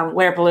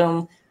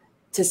Ware-Bloom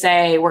to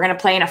say, we're going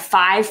to play in a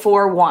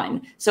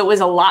 5-4-1. So it was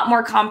a lot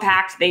more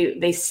compact.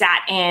 They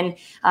sat in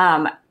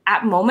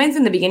at moments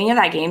in the beginning of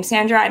that game,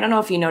 Sandra, I don't know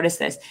if you noticed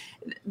this,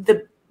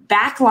 the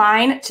back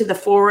line to the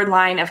forward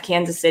line of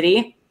Kansas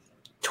City,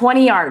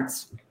 20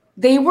 yards.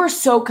 They were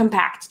so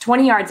compact,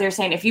 20 yards. They're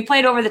saying, if you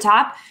played over the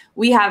top,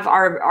 we have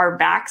our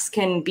backs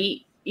can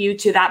beat you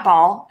to that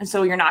ball. And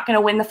so you're not going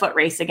to win the foot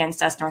race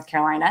against us, North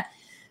Carolina,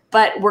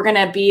 but we're going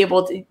to be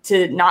able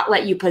to not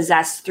let you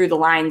possess through the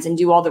lines and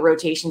do all the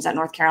rotations that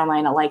North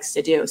Carolina likes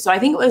to do. So I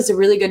think it was a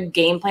really good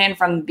game plan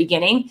from the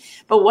beginning.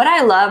 But what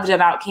I loved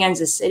about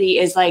Kansas City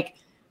is like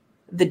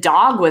the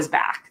dog was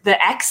back,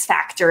 the X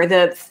factor,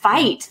 the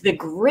fight, the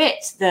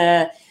grit,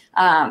 and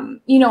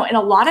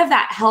a lot of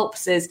that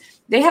helps is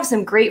they have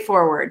some great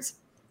forwards.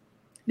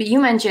 But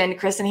you mentioned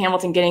Kristen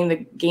Hamilton getting the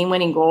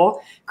game-winning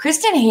goal.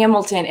 Kristen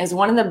Hamilton is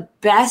one of the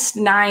best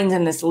nines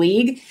in this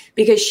league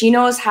because she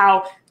knows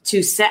how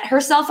to set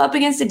herself up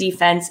against a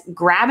defense,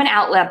 grab an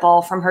outlet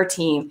ball from her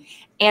team,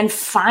 and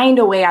find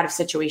a way out of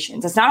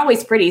situations. It's not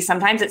always pretty.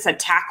 Sometimes it's a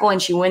tackle and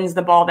she wins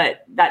the ball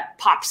that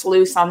pops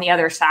loose on the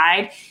other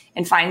side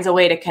and finds a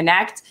way to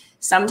connect.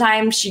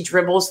 Sometimes she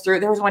dribbles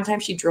through. There was one time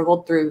she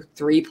dribbled through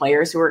 3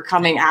 players who were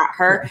coming at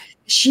her.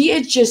 She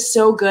is just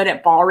so good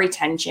at ball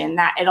retention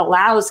that it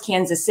allows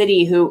Kansas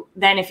City, who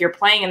then if you're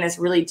playing in this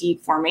really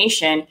deep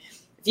formation,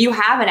 if you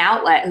have an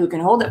outlet who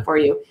can hold it for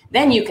you,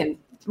 then you can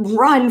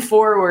run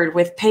forward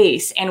with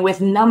pace and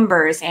with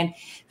numbers. And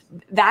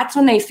that's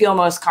when they feel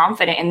most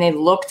confident, and they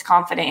looked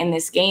confident in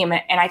this game.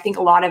 And I think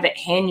a lot of it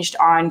hinged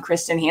on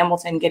Kristen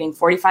Hamilton getting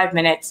 45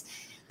 minutes.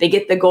 They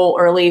get the goal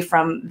early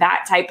from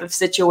that type of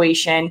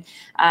situation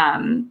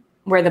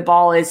where the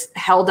ball is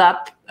held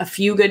up, a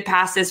few good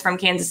passes from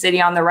Kansas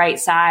City on the right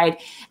side.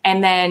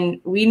 And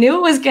then we knew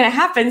it was going to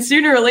happen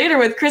sooner or later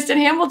with Kristen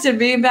Hamilton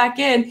being back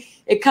in.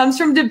 It comes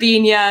from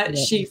Dabinia. Yeah.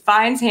 She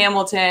finds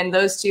Hamilton.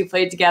 Those two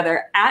played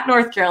together at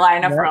North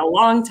Carolina for a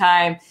long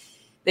time.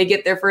 They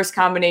get their first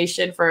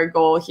combination for a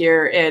goal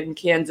here in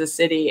Kansas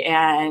City.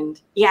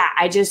 And yeah,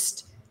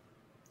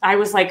 I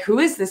was like, who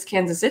is this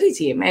Kansas City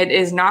team? It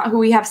is not who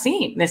we have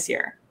seen this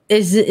year.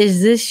 Is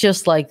this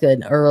just like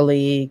an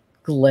early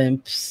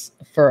glimpse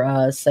for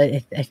us?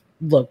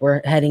 Look,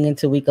 we're heading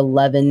into week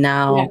 11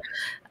 now.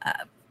 Yeah.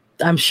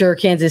 I'm sure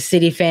Kansas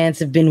City fans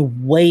have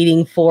been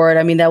waiting for it.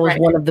 I mean, that was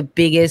one of the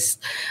biggest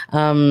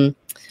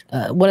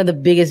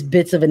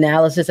bits of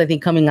analysis, I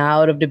think, coming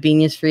out of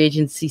Dabinia's free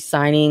agency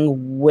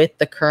signing with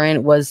the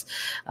Current was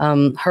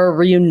her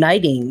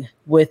reuniting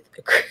with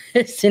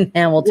Kristen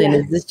Hamilton.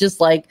 Is this just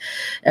like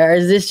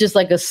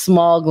a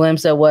small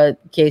glimpse at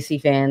what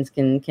KC fans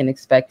can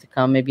expect to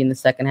come maybe in the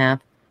second half?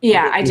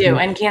 Yeah, I do.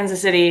 And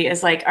Kansas City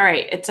is like, all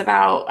right, it's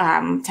about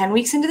 10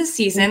 weeks into the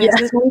season.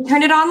 This is when we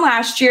turned it on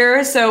last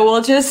year. So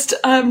we'll just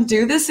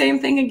do the same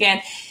thing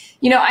again.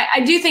 You know, I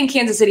do think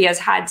Kansas City has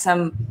had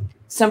some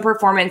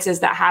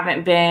performances that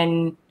haven't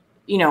been,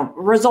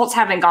 results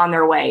haven't gone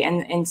their way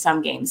in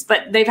some games.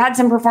 But they've had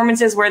some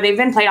performances where they've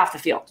been played off the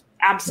field,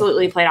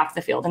 absolutely played off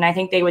the field. And I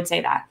think they would say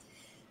that.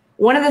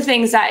 One of the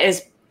things that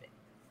is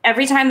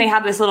every time they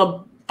have this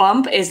little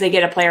bump is they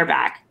get a player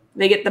back.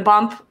 They get the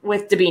bump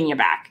with Dabinia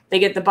back. They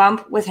get the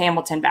bump with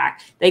Hamilton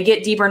back. They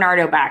get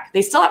DiBernardo back.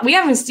 We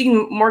haven't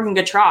seen Morgan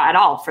Gautrat at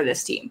all for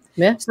this team.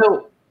 Yeah.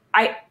 So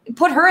I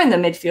put her in the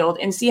midfield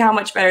and see how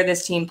much better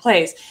this team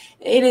plays.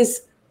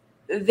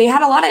 They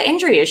had a lot of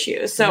injury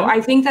issues. So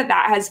I think that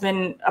has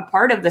been a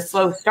part of the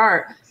slow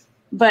start.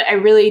 But I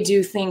really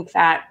do think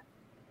that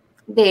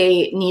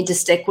they need to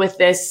stick with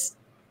this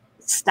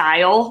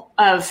style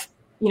of,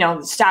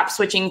 stop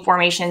switching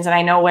formations. And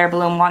I know where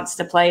Bloom wants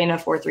to play in a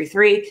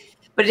 4-3-3.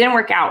 But it didn't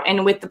work out.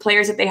 And with the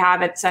players that they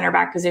have at center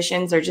back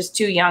positions, they're just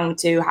too young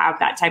to have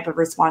that type of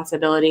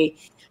responsibility.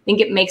 I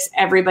think it makes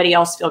everybody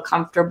else feel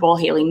comfortable.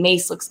 Haley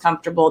Mace looks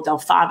comfortable. Del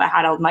Fava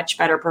had a much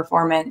better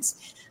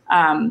performance.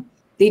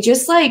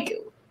 This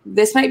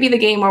might be the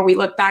game where we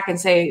look back and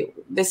say,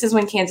 this is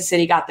when Kansas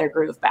City got their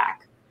groove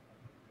back.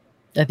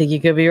 I think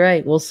you could be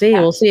right. We'll see. Yeah.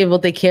 We'll see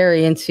what they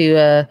carry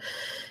into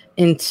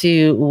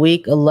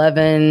week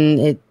 11.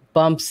 It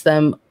bumps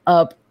them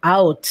up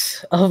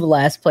out of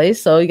last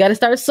place, so you got to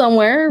start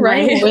somewhere,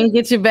 right? When you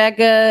get you back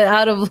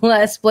out of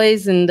last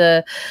place, and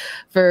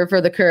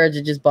for the Courage,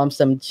 it just bumps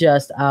them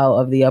just out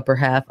of the upper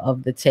half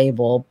of the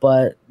table.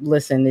 But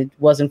listen, it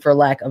wasn't for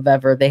lack of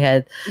effort. They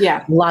had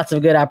lots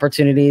of good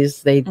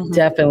opportunities. They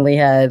definitely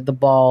had the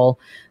ball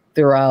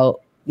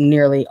throughout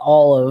nearly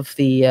all of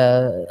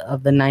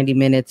the 90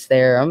 minutes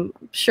there. I'm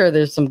sure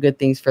there's some good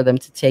things for them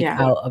to take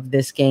out of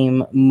this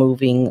game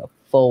moving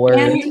forward.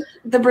 And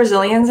the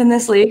Brazilians in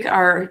this league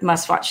are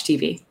must-watch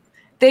TV.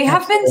 They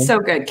have been so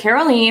good.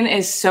 Caroline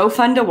is so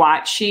fun to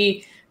watch.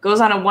 She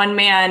goes on a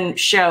one-man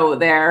show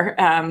there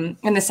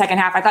in the second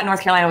half. I thought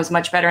North Carolina was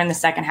much better in the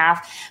second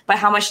half, but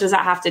how much does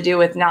that have to do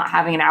with not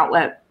having an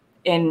outlet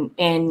in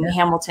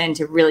Hamilton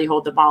to really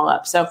hold the ball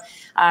up? So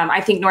I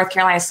think North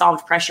Carolina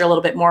solved pressure a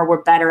little bit more.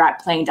 We're better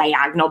at playing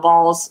diagonal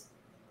balls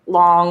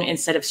long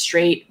instead of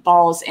straight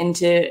balls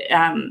into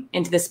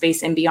the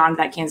space and beyond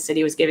that Kansas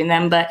City was giving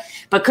them, but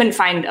couldn't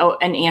find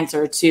an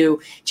answer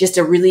to just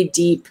a really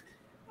deep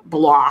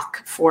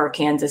block for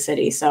Kansas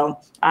City. So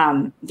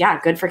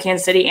good for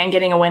Kansas City and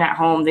getting a win at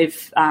home.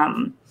 They've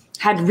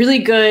had really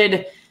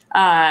good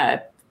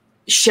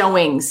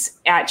showings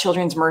at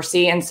Children's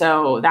Mercy, and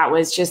so that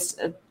was just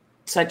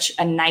such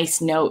a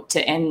nice note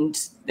to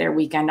end their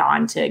weekend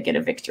on, to get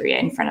a victory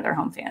in front of their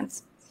home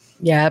fans.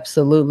 Yeah,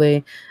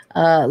 absolutely.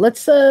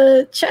 Let's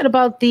chat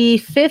about the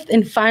fifth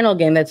and final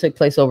game that took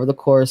place over the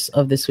course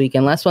of this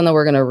weekend. Last one that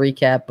we're going to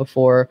recap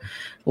before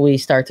we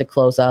start to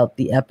close out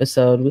the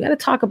episode. We got to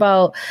talk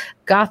about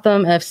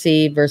Gotham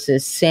FC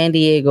versus San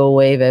Diego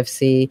Wave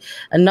FC.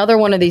 Another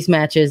one of these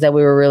matches that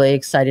we were really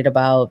excited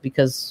about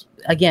because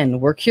again,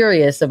 we're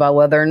curious about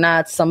whether or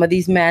not some of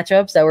these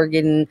matchups that we're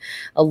getting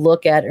a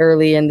look at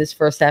early in this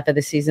first half of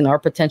the season are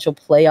potential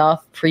playoff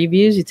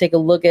previews. You take a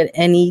little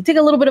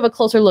bit of a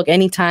closer look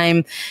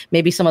anytime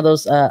maybe some of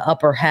those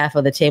upper half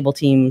of the table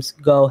teams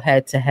go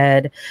head to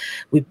head.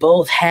 We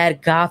both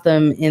had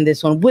Gotham in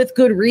this one with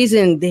good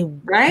reason. They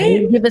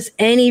didn't give us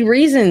any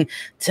reason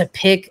to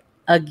pick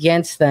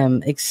against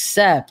them,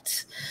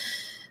 except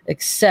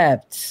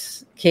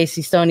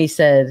Casey Stoney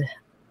said,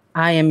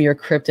 "I am your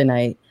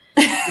kryptonite,"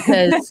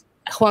 because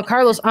Juan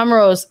Carlos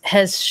Amorós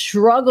has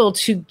struggled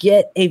to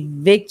get a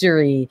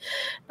victory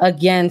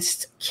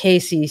against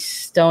Casey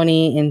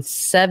Stoney in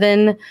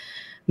 7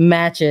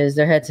 matches.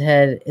 They're head to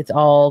head. It's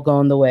all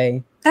going the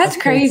way. That's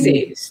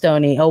crazy.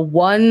 Stoney, a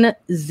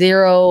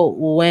 1-0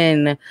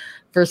 win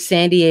for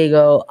San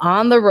Diego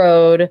on the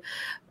road.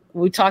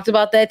 We talked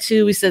about that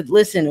too. We said,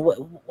 listen,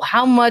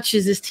 how much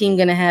is this team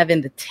going to have in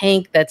the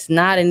tank? That's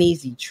not an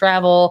easy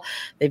travel.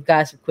 They've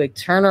got some quick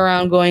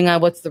turnaround going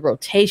on. What's the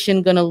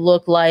rotation going to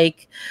look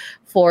like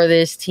for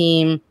this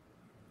team?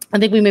 I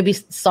think we maybe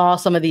saw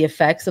some of the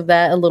effects of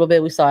that a little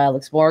bit. We saw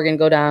Alex Morgan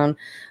go down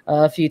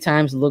a few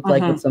times. It looked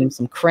like with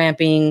some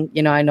cramping.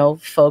 You know, I know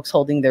folks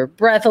holding their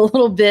breath a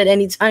little bit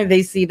anytime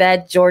they see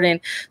that. Jordan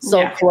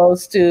so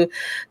close to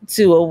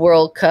a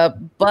World Cup.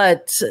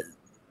 But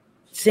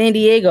San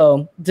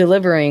Diego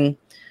delivering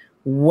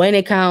when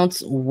it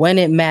counts, when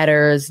it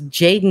matters.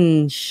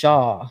 Jaden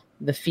Shaw,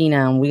 the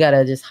phenom, we got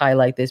to just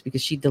highlight this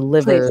because she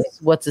delivers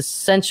what's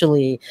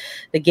essentially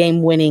the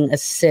game-winning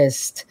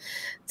assist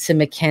to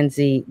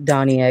Mackenzie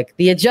Doniak.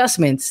 The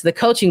adjustments, the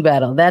coaching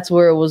battle, that's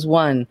where it was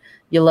won.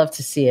 You love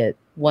to see it.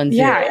 1-0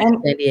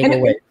 San Diego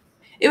win.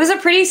 It was a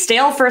pretty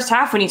stale first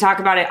half when you talk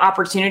about it,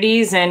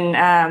 opportunities and,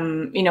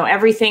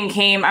 everything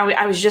came.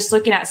 I was just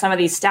looking at some of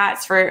these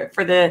stats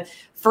for the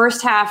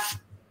first half.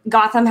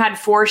 Gotham had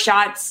 4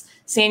 shots.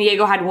 San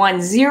Diego had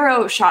 1,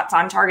 0 shots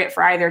on target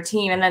for either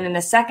team. And then in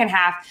the second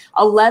half,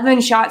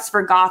 11 shots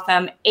for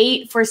Gotham,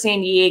 8 for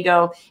San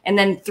Diego, and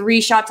then 3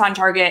 shots on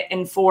target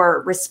and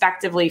 4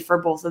 respectively for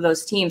both of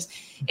those teams.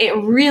 It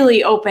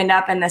really opened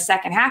up in the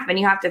second half. And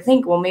you have to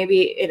think, well,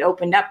 maybe it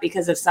opened up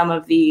because of some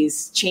of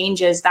these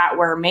changes that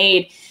were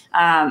made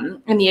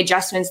and the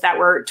adjustments that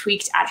were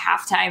tweaked at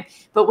halftime.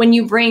 But when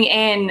you bring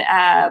in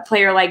a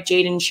player like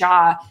Jaden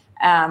Shaw,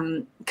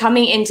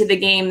 coming into the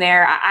game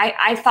there,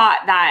 I thought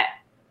that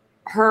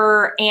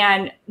her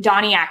and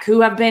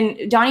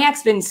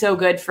Doniak's been so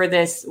good for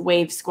this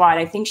Wave squad.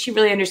 I think she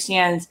really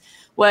understands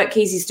what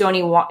Casey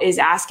Stoney is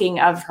asking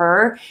of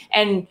her,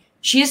 and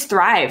she has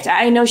thrived.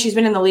 I know she's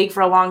been in the league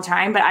for a long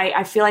time, but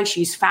I feel like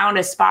she's found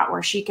a spot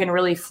where she can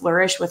really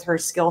flourish with her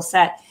skill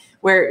set,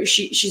 where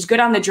she's good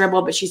on the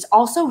dribble, but she's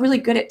also really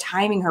good at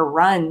timing her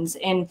runs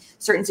in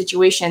certain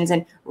situations.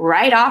 And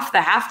right off the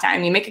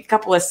halftime, you make a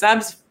couple of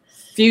subs,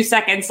 few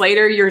seconds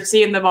later, you're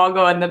seeing the ball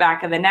go in the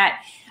back of the net.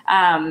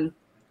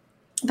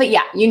 But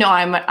yeah,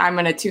 I'm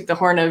going to toot the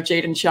horn of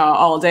Jaden Shaw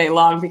all day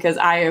long because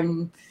I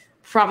am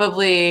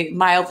probably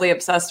mildly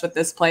obsessed with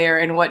this player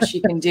and what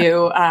she can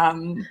do.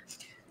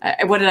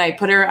 What did I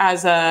put her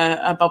as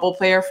a bubble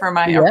player for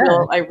my?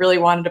 I really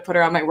wanted to put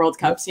her on my World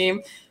Cup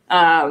team.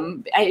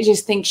 I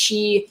just think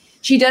she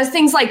does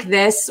things like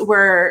this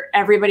where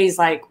everybody's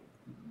like,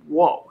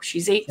 whoa,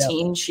 she's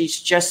 18. Yep. She's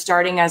just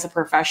starting as a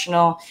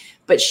professional,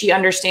 but she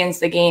understands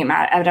the game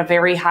at a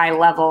very high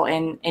level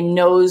and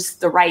knows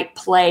the right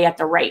play at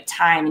the right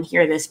time. And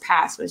here, this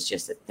pass was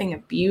just a thing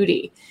of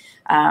beauty.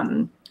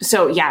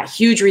 So yeah,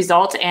 huge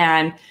result.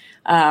 And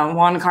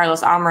Juan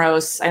Carlos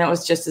Amorós, I know it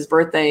was just his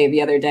birthday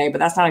the other day, but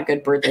that's not a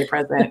good birthday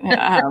present.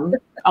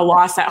 A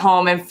loss at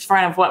home in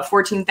front of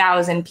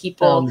 14,000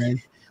 people,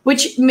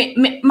 which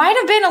might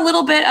have been a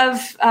little bit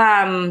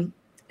of,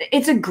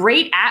 it's a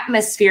great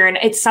atmosphere, and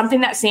it's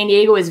something that San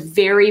Diego is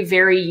very,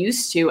 very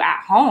used to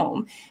at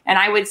home. And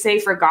I would say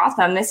for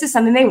Gotham, this is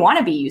something they want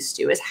to be used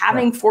to, is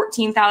having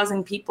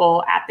 14,000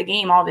 people at the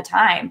game all the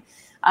time.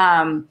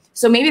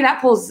 So maybe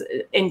that puts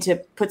it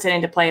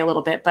into play a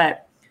little bit.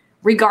 But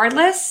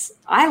regardless,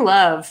 I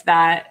love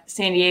that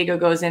San Diego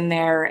goes in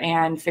there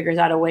and figures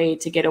out a way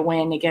to get a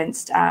win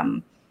against,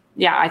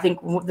 I think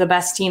the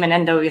best team in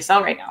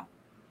NWSL right now.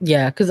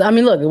 Yeah, because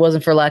look, it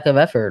wasn't for lack of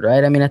effort,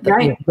 right? I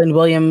thought Lynn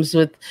Williams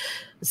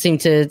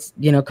seemed to,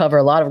 cover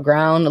a lot of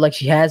ground like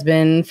she has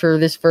been for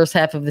this first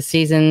half of the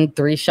season.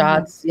 3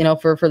 shots,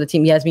 for the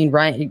team. Yasmin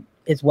Bryant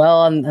as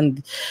well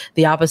on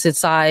the opposite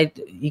side,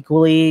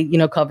 equally,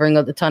 covering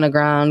a ton of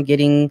ground,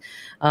 getting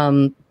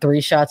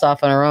 3 shots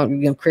off on her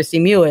own. Christy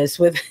Mewis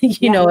with,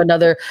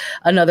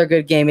 another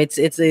good game.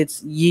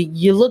 It's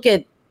you look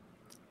at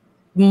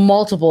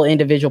multiple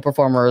individual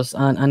performers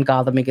on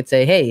Gotham, you could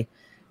say, hey,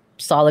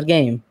 solid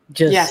game.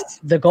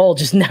 The goal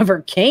just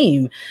never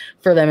came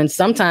for them. And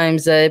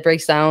sometimes it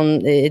breaks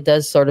down. It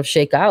does sort of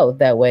shake out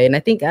that way. And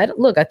I think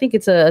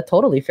it's a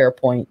totally fair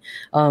point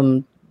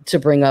to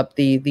bring up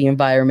the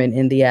environment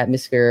and the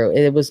atmosphere.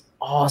 It was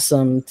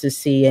awesome to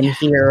see and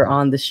hear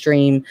on the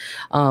stream,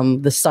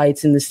 the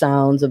sights and the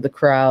sounds of the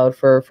crowd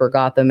for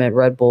Gotham at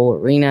Red Bull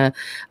Arena.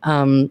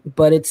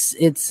 But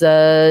it's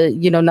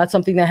not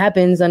something that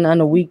happens on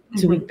a week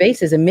to week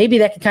basis. And maybe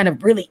that can kind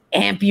of really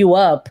amp you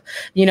up,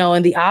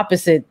 in the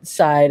opposite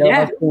side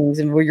of things,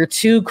 and where you're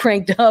too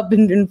cranked up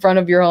in front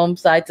of your home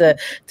side to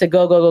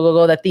go,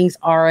 that things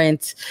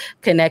aren't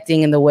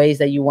connecting in the ways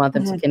that you want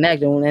them to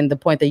connect. And the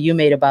point that you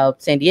made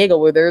about San Diego,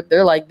 where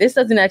they're like, this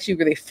doesn't actually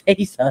really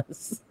face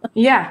us.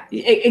 Yeah,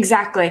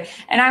 exactly.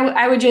 And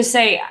I would just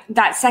say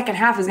that second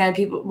half is going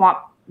to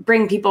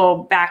bring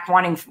people back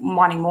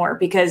wanting more,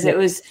 because it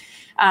was,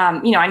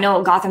 I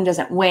know Gotham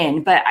doesn't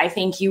win, but I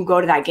think you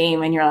go to that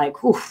game and you're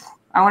like, oof,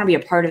 I want to be a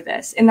part of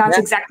this. And that's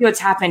exactly what's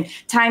happened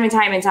time and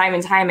time and time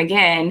and time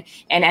again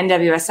in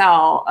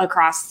NWSL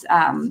across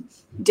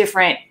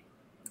different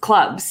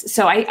clubs.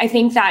 So I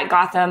think that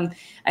Gotham,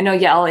 I know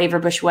Yael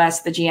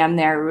Averbuch-West, the GM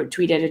there,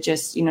 tweeted it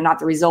just, not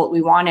the result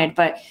we wanted,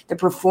 but the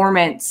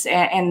performance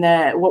and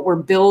what we're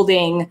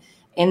building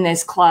in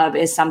this club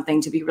is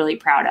something to be really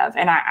proud of.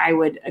 And I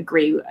would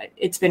agree.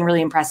 It's been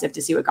really impressive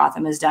to see what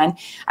Gotham has done.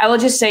 I will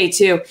just say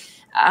too,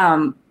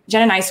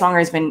 Jenna Neiswanger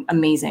has been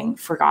amazing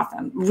for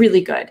Gotham,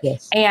 really good.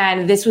 Yes.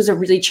 And this was a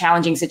really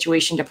challenging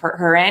situation to put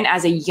her in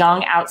as a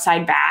young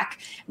outside back,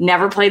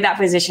 never played that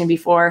position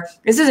before.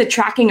 This is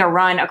tracking a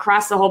run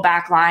across the whole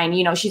back line.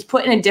 She's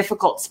put in a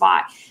difficult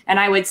spot. And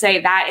I would say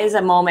that is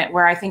a moment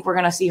where I think we're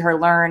going to see her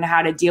learn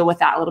how to deal with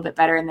that a little bit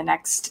better in the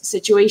next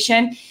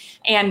situation.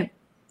 And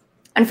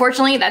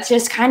unfortunately, that's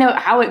just kind of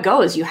how it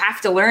goes. You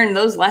have to learn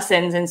those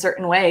lessons in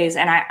certain ways.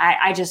 And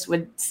I just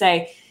would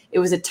say it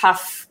was a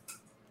tough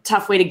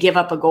way to give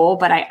up a goal,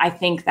 but I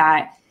think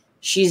that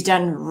she's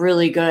done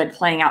really good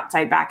playing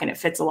outside back, and it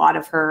fits a lot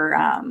of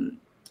her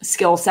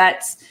skill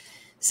sets.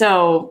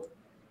 So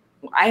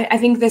I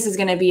think this is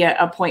going to be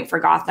a point for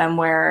Gotham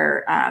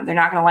where they're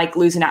not going to like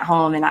losing at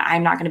home, and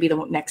I'm not going to be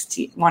the next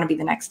want to be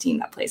the next team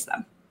that plays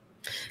them.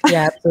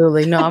 Yeah,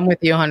 absolutely. No, I'm with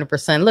you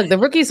 100%. Look, the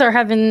rookies are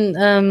having,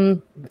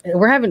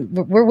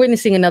 we're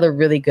witnessing another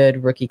really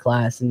good rookie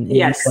class in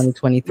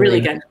 2023. Really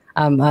good.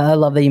 I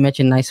love that you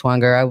mentioned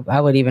Neiswanger. I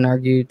would even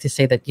argue to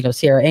say that,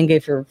 Sierra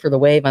Enge for the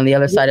Wave on the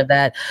other side of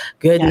that,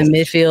 good in the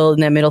midfield, in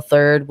that middle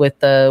third with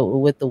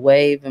the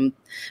Wave, and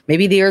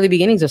maybe the early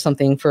beginnings of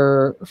something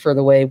for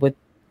the Wave with,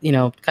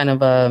 kind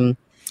of,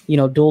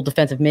 dual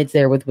defensive mids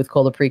there with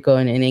Colaprico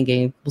and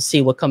Enge. We'll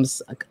see what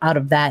comes out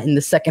of that in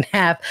the second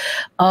half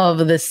of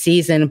the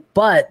season.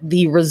 But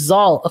the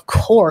result, of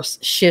course,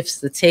 shifts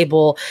the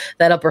table.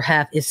 That upper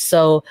half is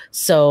so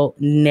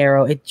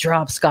narrow. It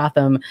drops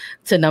Gotham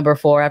to number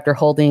 4 after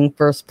holding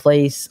first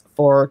place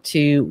for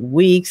 2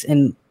 weeks,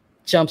 and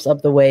jumps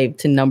up the Wave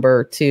to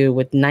number 2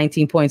 with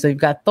 19 points. So you've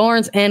got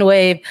Thorns and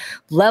Wave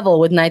level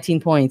with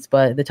 19 points,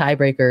 but the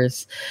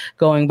tiebreakers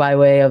going by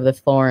way of the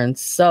Thorns.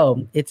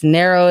 So it's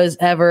narrow as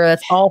ever.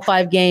 That's all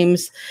 5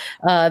 games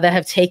that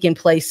have taken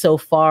place so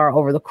far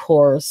over the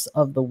course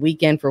of the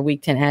weekend for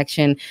Week 10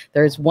 action.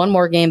 There's one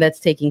more game that's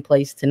taking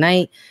place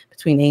tonight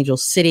between Angel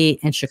City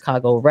and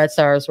Chicago Red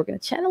Stars. We're going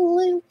to chat a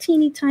little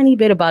teeny tiny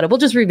bit about it. We'll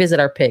just revisit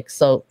our picks.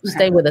 So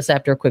stay with us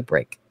after a quick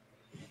break.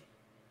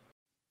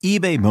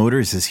 eBay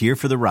Motors is here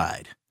for the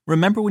ride.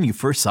 Remember when you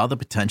first saw the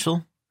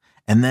potential?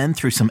 And then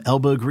through some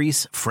elbow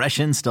grease, fresh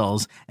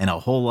installs, and a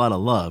whole lot of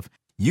love,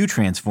 you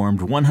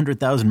transformed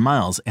 100,000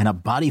 miles and a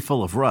body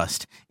full of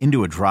rust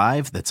into a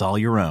drive that's all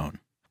your own.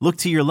 Look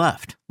to your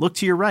left. Look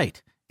to your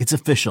right. It's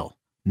official.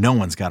 No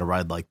one's got a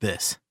ride like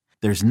this.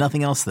 There's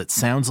nothing else that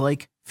sounds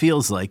like,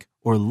 feels like,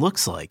 or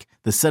looks like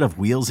the set of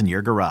wheels in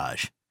your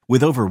garage.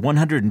 With over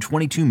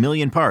 122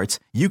 million parts,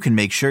 you can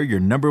make sure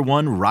your number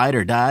one ride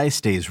or die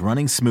stays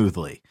running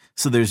smoothly,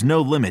 so there's no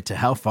limit to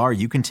how far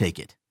you can take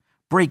it.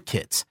 Brake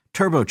kits,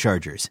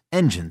 turbochargers,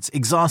 engines,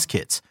 exhaust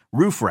kits,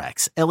 roof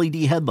racks, LED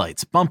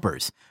headlights,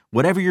 bumpers,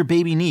 whatever your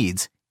baby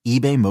needs,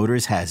 eBay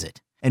Motors has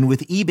it. And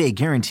with eBay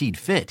Guaranteed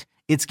Fit,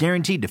 it's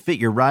guaranteed to fit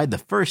your ride the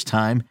first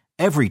time,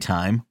 every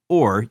time,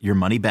 or your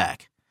money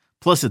back.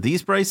 Plus at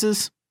these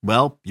prices,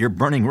 well, you're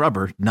burning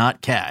rubber,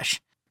 not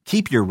cash.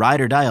 Keep your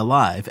ride or die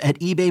alive at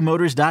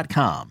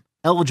ebaymotors.com.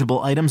 Eligible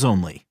items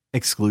only.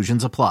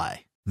 Exclusions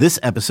apply. This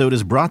episode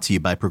is brought to you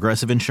by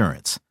Progressive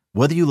Insurance.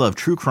 Whether you love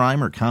true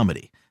crime or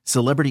comedy,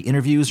 celebrity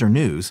interviews or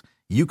news,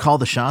 you call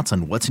the shots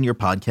on what's in your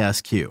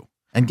podcast queue.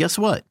 And guess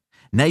what?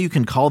 Now you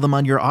can call them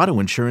on your auto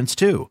insurance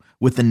too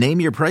with the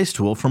Name Your Price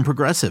tool from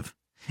Progressive.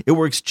 It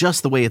works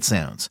just the way it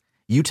sounds.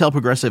 You tell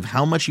Progressive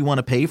how much you want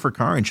to pay for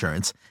car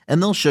insurance,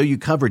 and they'll show you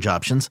coverage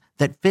options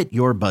that fit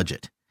your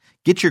budget.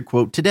 Get your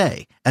quote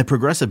today at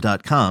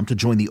Progressive.com to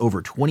join the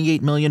over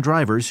 28 million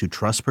drivers who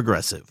trust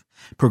Progressive.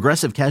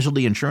 Progressive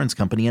Casualty Insurance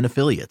Company and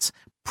Affiliates.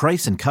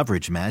 Price and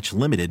coverage match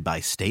limited by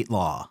state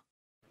law.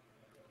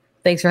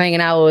 Thanks for hanging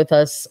out with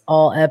us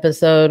all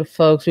episode,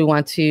 folks. We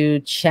want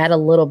to chat a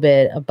little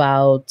bit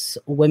about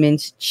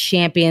Women's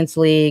Champions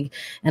League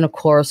and, of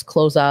course,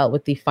 close out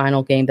with the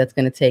final game that's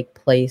going to take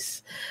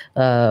place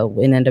in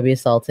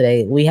NWSL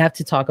today. We have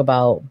to talk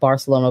about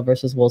Barcelona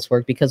versus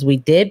Wolfsburg because we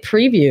did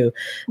preview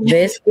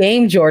this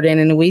game, Jordan,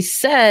 and we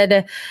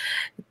said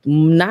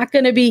not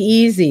going to be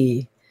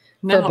easy.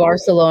 For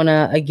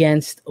Barcelona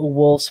against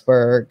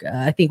Wolfsburg.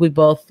 I think we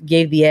both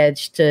gave the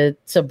edge to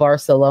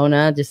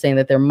Barcelona, just saying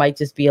that there might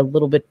just be a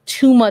little bit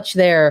too much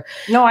there.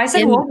 No, I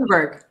said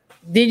Wolfsburg.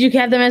 Did you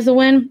have them as the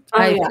win?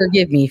 Yeah.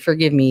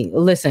 Forgive me.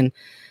 Listen,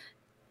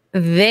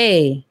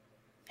 they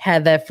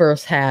had that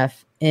first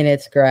half in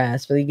its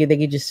grasp. They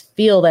could just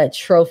feel that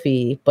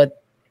trophy,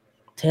 but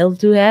tail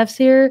two halves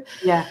here.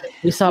 Yeah,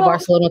 we saw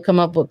Barcelona come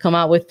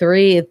out with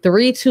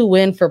 3-2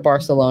 win for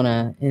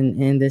Barcelona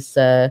in this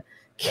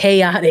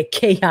chaotic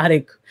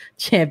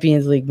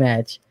Champions League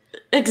match.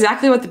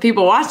 Exactly what the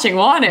people watching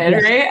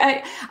wanted,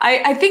 right?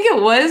 I think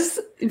it was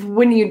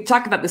when you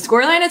talk about the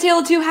scoreline of tale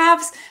of two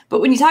halves,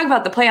 but when you talk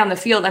about the play on the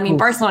field, I mean,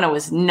 Barcelona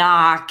was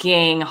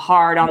knocking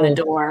hard on the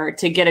door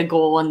to get a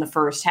goal in the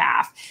first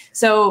half.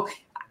 So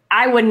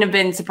I wouldn't have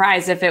been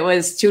surprised if it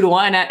was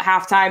 2-1 at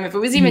halftime, if it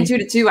was even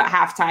 2-2 at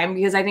halftime,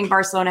 because I think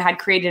Barcelona had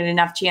created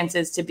enough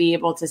chances to be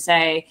able to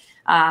say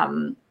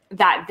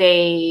that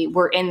they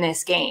were in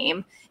this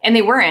game. And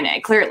they were in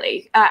it,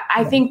 clearly.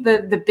 I think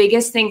the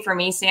biggest thing for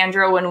me,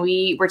 Sandra, when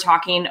we were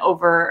talking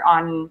over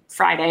on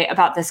Friday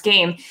about this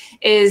game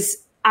is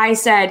I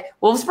said,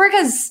 Wolfsburg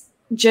has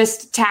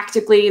just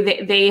tactically,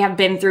 they have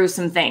been through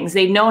some things.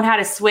 They've known how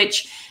to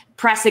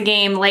press a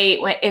game late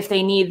if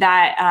they need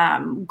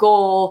that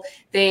goal.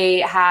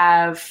 They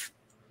have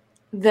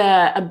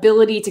the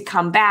ability to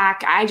come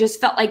back. I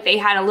just felt like they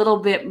had a little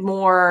bit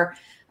more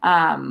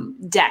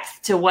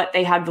depth to what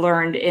they had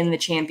learned in the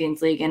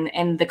Champions League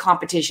and the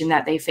competition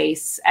that they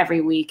face every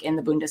week in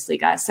the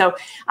Bundesliga. So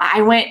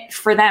I went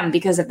for them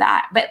because of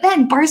that. But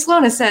then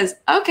Barcelona says,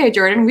 okay,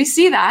 Jordan, we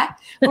see that.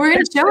 We're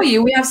going to show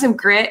you we have some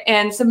grit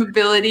and some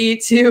ability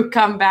to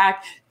come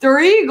back.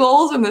 3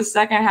 goals in the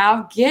second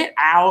half. Get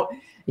out.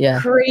 Yeah.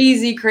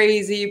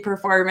 Crazy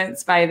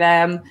performance by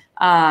them.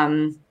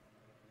 I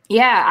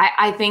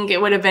think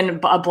it would have been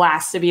a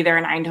blast to be there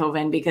in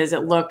Eindhoven because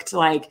it looked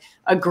like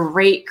a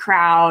great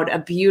crowd, a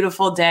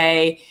beautiful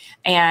day,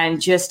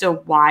 and just a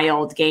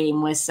wild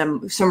game with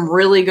some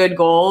really good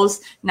goals.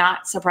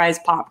 Not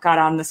surprised Pop got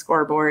on the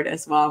scoreboard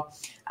as well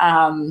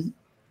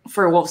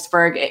for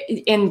Wolfsburg.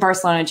 In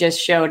Barcelona just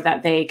showed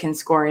that they can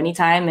score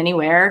anytime,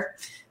 anywhere,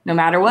 no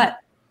matter what.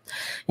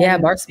 Yeah,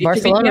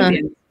 Barcelona.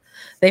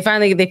 They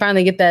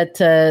finally get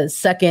that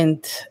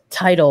second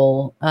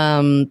title.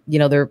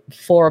 Their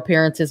 4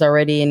 appearances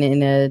already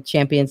in a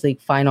Champions League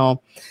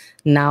final.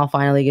 Now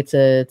finally get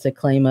to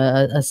claim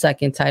a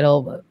second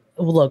title. But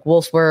look,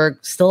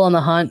 Wolfsburg still on the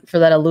hunt for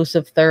that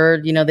elusive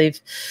third.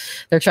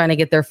 They're trying to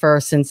get their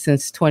first since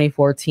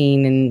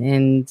 2014,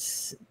 and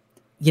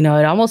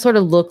it almost sort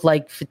of looked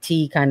like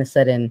fatigue kind of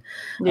set in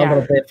a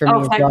little bit for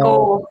me as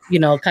well.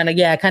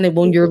 Kind of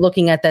when you're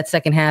looking at that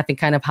second half and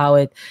kind of how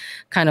it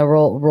kind of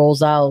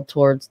rolls out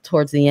towards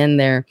the end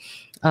there.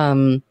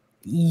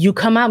 You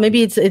come out,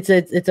 maybe it's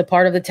a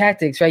part of the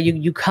tactics, right?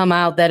 You come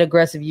out that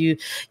aggressive, you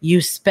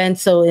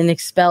spend and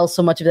expel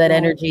so much of that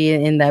energy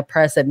in that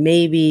press that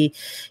maybe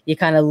you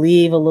kind of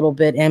leave a little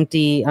bit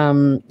empty,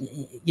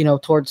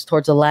 towards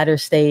the latter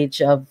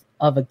stage of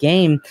a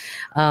game.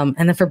 And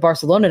then for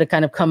Barcelona to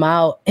kind of come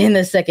out in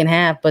the second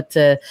half, but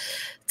to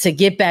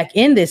get back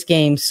in this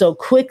game so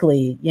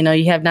quickly,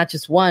 you have not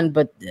just one,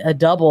 but a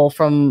double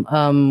from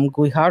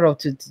Guijarro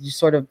to just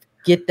sort of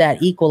get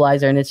that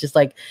equalizer. And it's just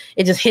like,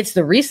 it just hits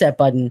the reset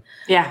button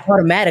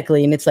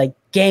automatically. And it's like,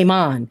 game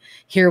on,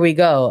 here we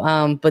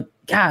go. But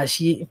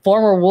gosh,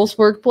 former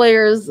Wolfsburg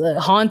players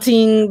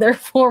haunting their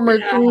former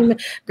team,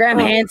 Graham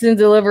Hansen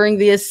delivering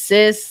the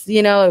assists,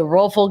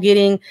 Rolfo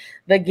getting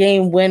the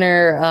game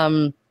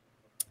winner.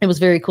 It was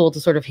very cool to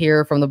sort of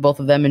hear from the both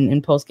of them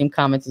in post-game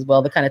comments as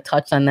well. They kind of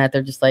touched on that.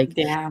 They're just like,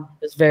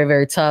 it's very,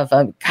 very tough.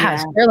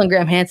 Carolyn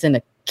Graham Hansen,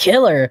 a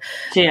killer.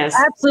 She is.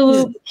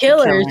 Absolute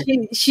killer.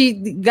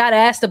 She got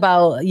asked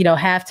about,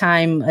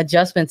 halftime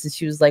adjustments, and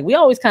she was like, we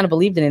always kind of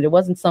believed in it. It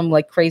wasn't some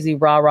like crazy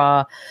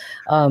rah-rah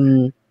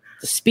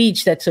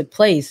speech that took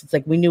place. It's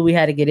like we knew we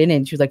had to get in it.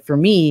 And she was like, for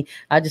me,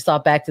 I just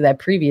thought back to that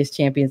previous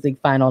Champions League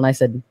final, and I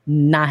said,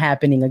 not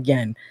happening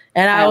again.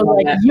 And I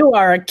was like, you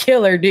are a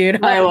killer,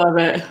 dude. I love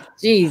it.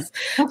 Jeez.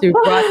 Dude,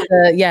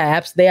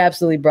 they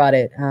absolutely brought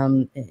it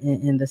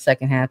in the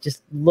second half,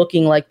 just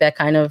looking like that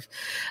kind of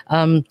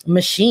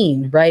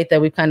machine, right,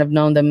 that we've kind of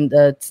known them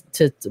to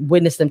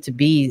witness them to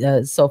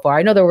be so far.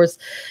 I know there was,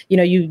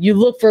 you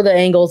look for the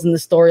angles and the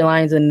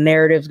storylines and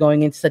narratives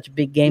going into such a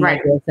big game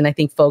like this, and I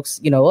think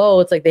folks,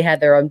 it's like they had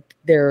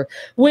their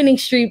winning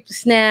streak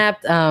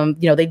snapped.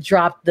 They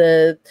dropped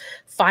the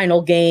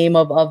final game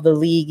of the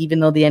league, even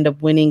though they end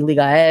up winning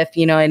Liga F,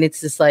 and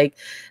it's just like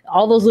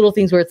all those little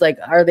things where it's like,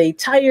 are they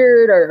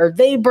tired or are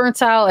they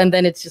burnt out? And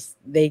then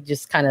they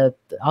just kind of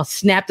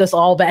snapped us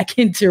all back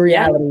into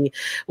reality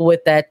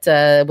with that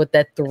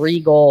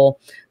 3-goal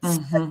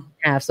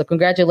half. So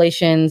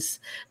congratulations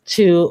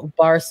to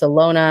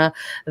Barcelona.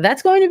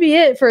 That's going to be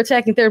it for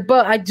Attacking Third,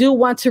 but I do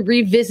want to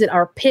revisit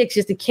our picks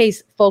just in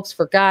case folks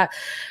forgot.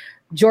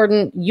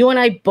 Jordan, you and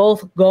I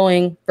both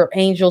going for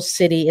Angel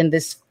City in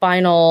this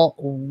final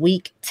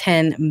week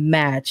 10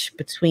 match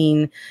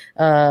between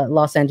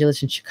Los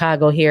Angeles and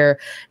Chicago here.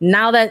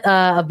 Now that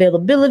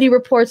availability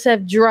reports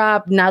have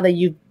dropped, now that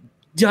you've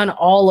done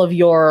all of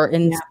your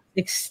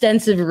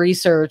extensive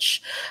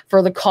research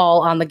for the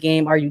call on the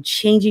game, are you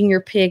changing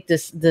your pick?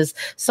 Does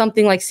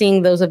something like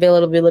seeing those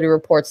availability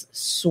reports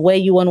sway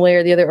you one way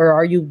or the other, or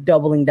are you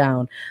doubling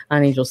down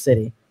on Angel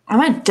City? I'm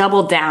going to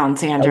double down,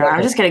 Sandra.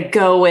 I'm just going to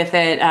go with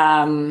it.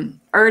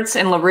 Ertz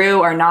and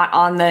LaRue are not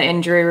on the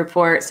injury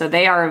report, so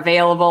they are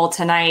available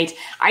tonight.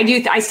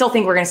 I still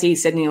think we're going to see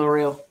Sydney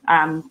LaRue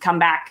come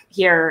back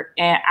here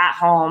at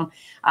home,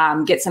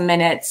 get some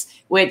minutes,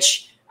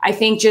 which I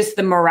think just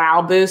the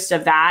morale boost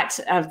of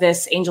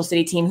this Angel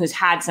City team who's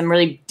had some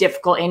really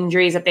difficult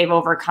injuries that they've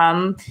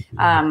overcome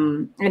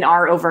and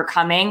are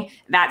overcoming,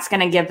 that's going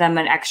to give them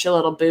an extra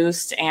little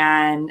boost.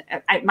 And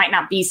it might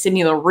not be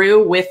Sydney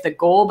LaRue with the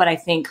goal, but I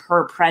think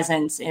her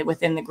presence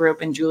within the group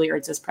and Julie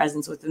Ertz's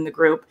presence within the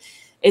group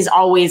is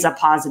always a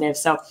positive.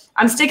 So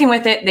I'm sticking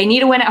with it. They need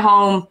to win at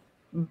home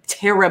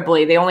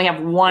terribly. They only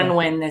have one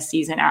win this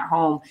season at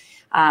home.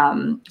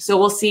 So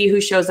we'll see who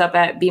shows up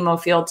at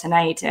BMO Field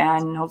tonight,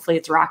 and hopefully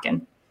it's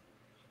rocking.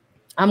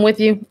 I'm with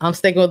you. I'm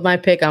sticking with my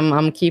pick.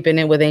 I'm keeping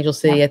it with Angel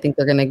City. Yeah. I think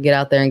they're going to get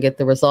out there and get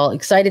the result.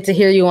 Excited to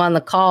hear you on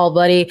the call,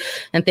 buddy.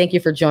 And thank you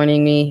for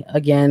joining me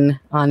again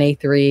on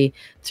A3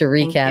 to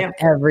recap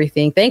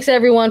everything. Thanks,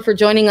 everyone, for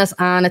joining us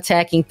on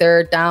Attacking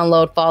Third.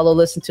 Download, follow,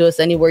 listen to us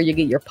anywhere you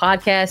get your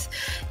podcasts.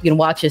 You can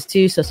watch us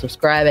too. So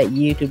subscribe at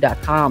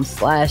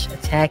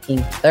youtube.com/Attacking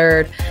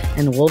Third.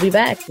 And we'll be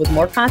back with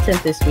more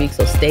content this week.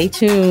 So stay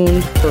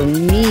tuned. For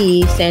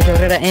me, Sandra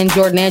Herrera, and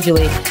Jordan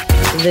Angeli,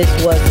 this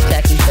was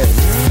Attacking Third.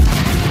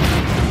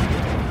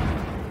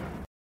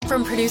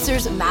 From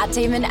producers Matt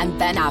Damon and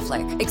Ben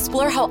Affleck,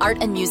 explore how art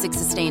and music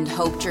sustained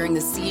hope during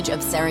the siege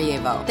of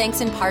Sarajevo, thanks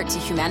in part to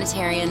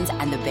humanitarians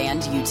and the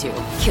band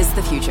U2. Kiss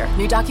the Future.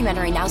 New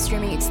documentary now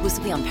streaming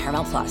exclusively on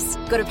Paramount+.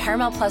 Go to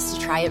Paramount+ to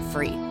try it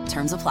free.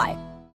 Terms apply.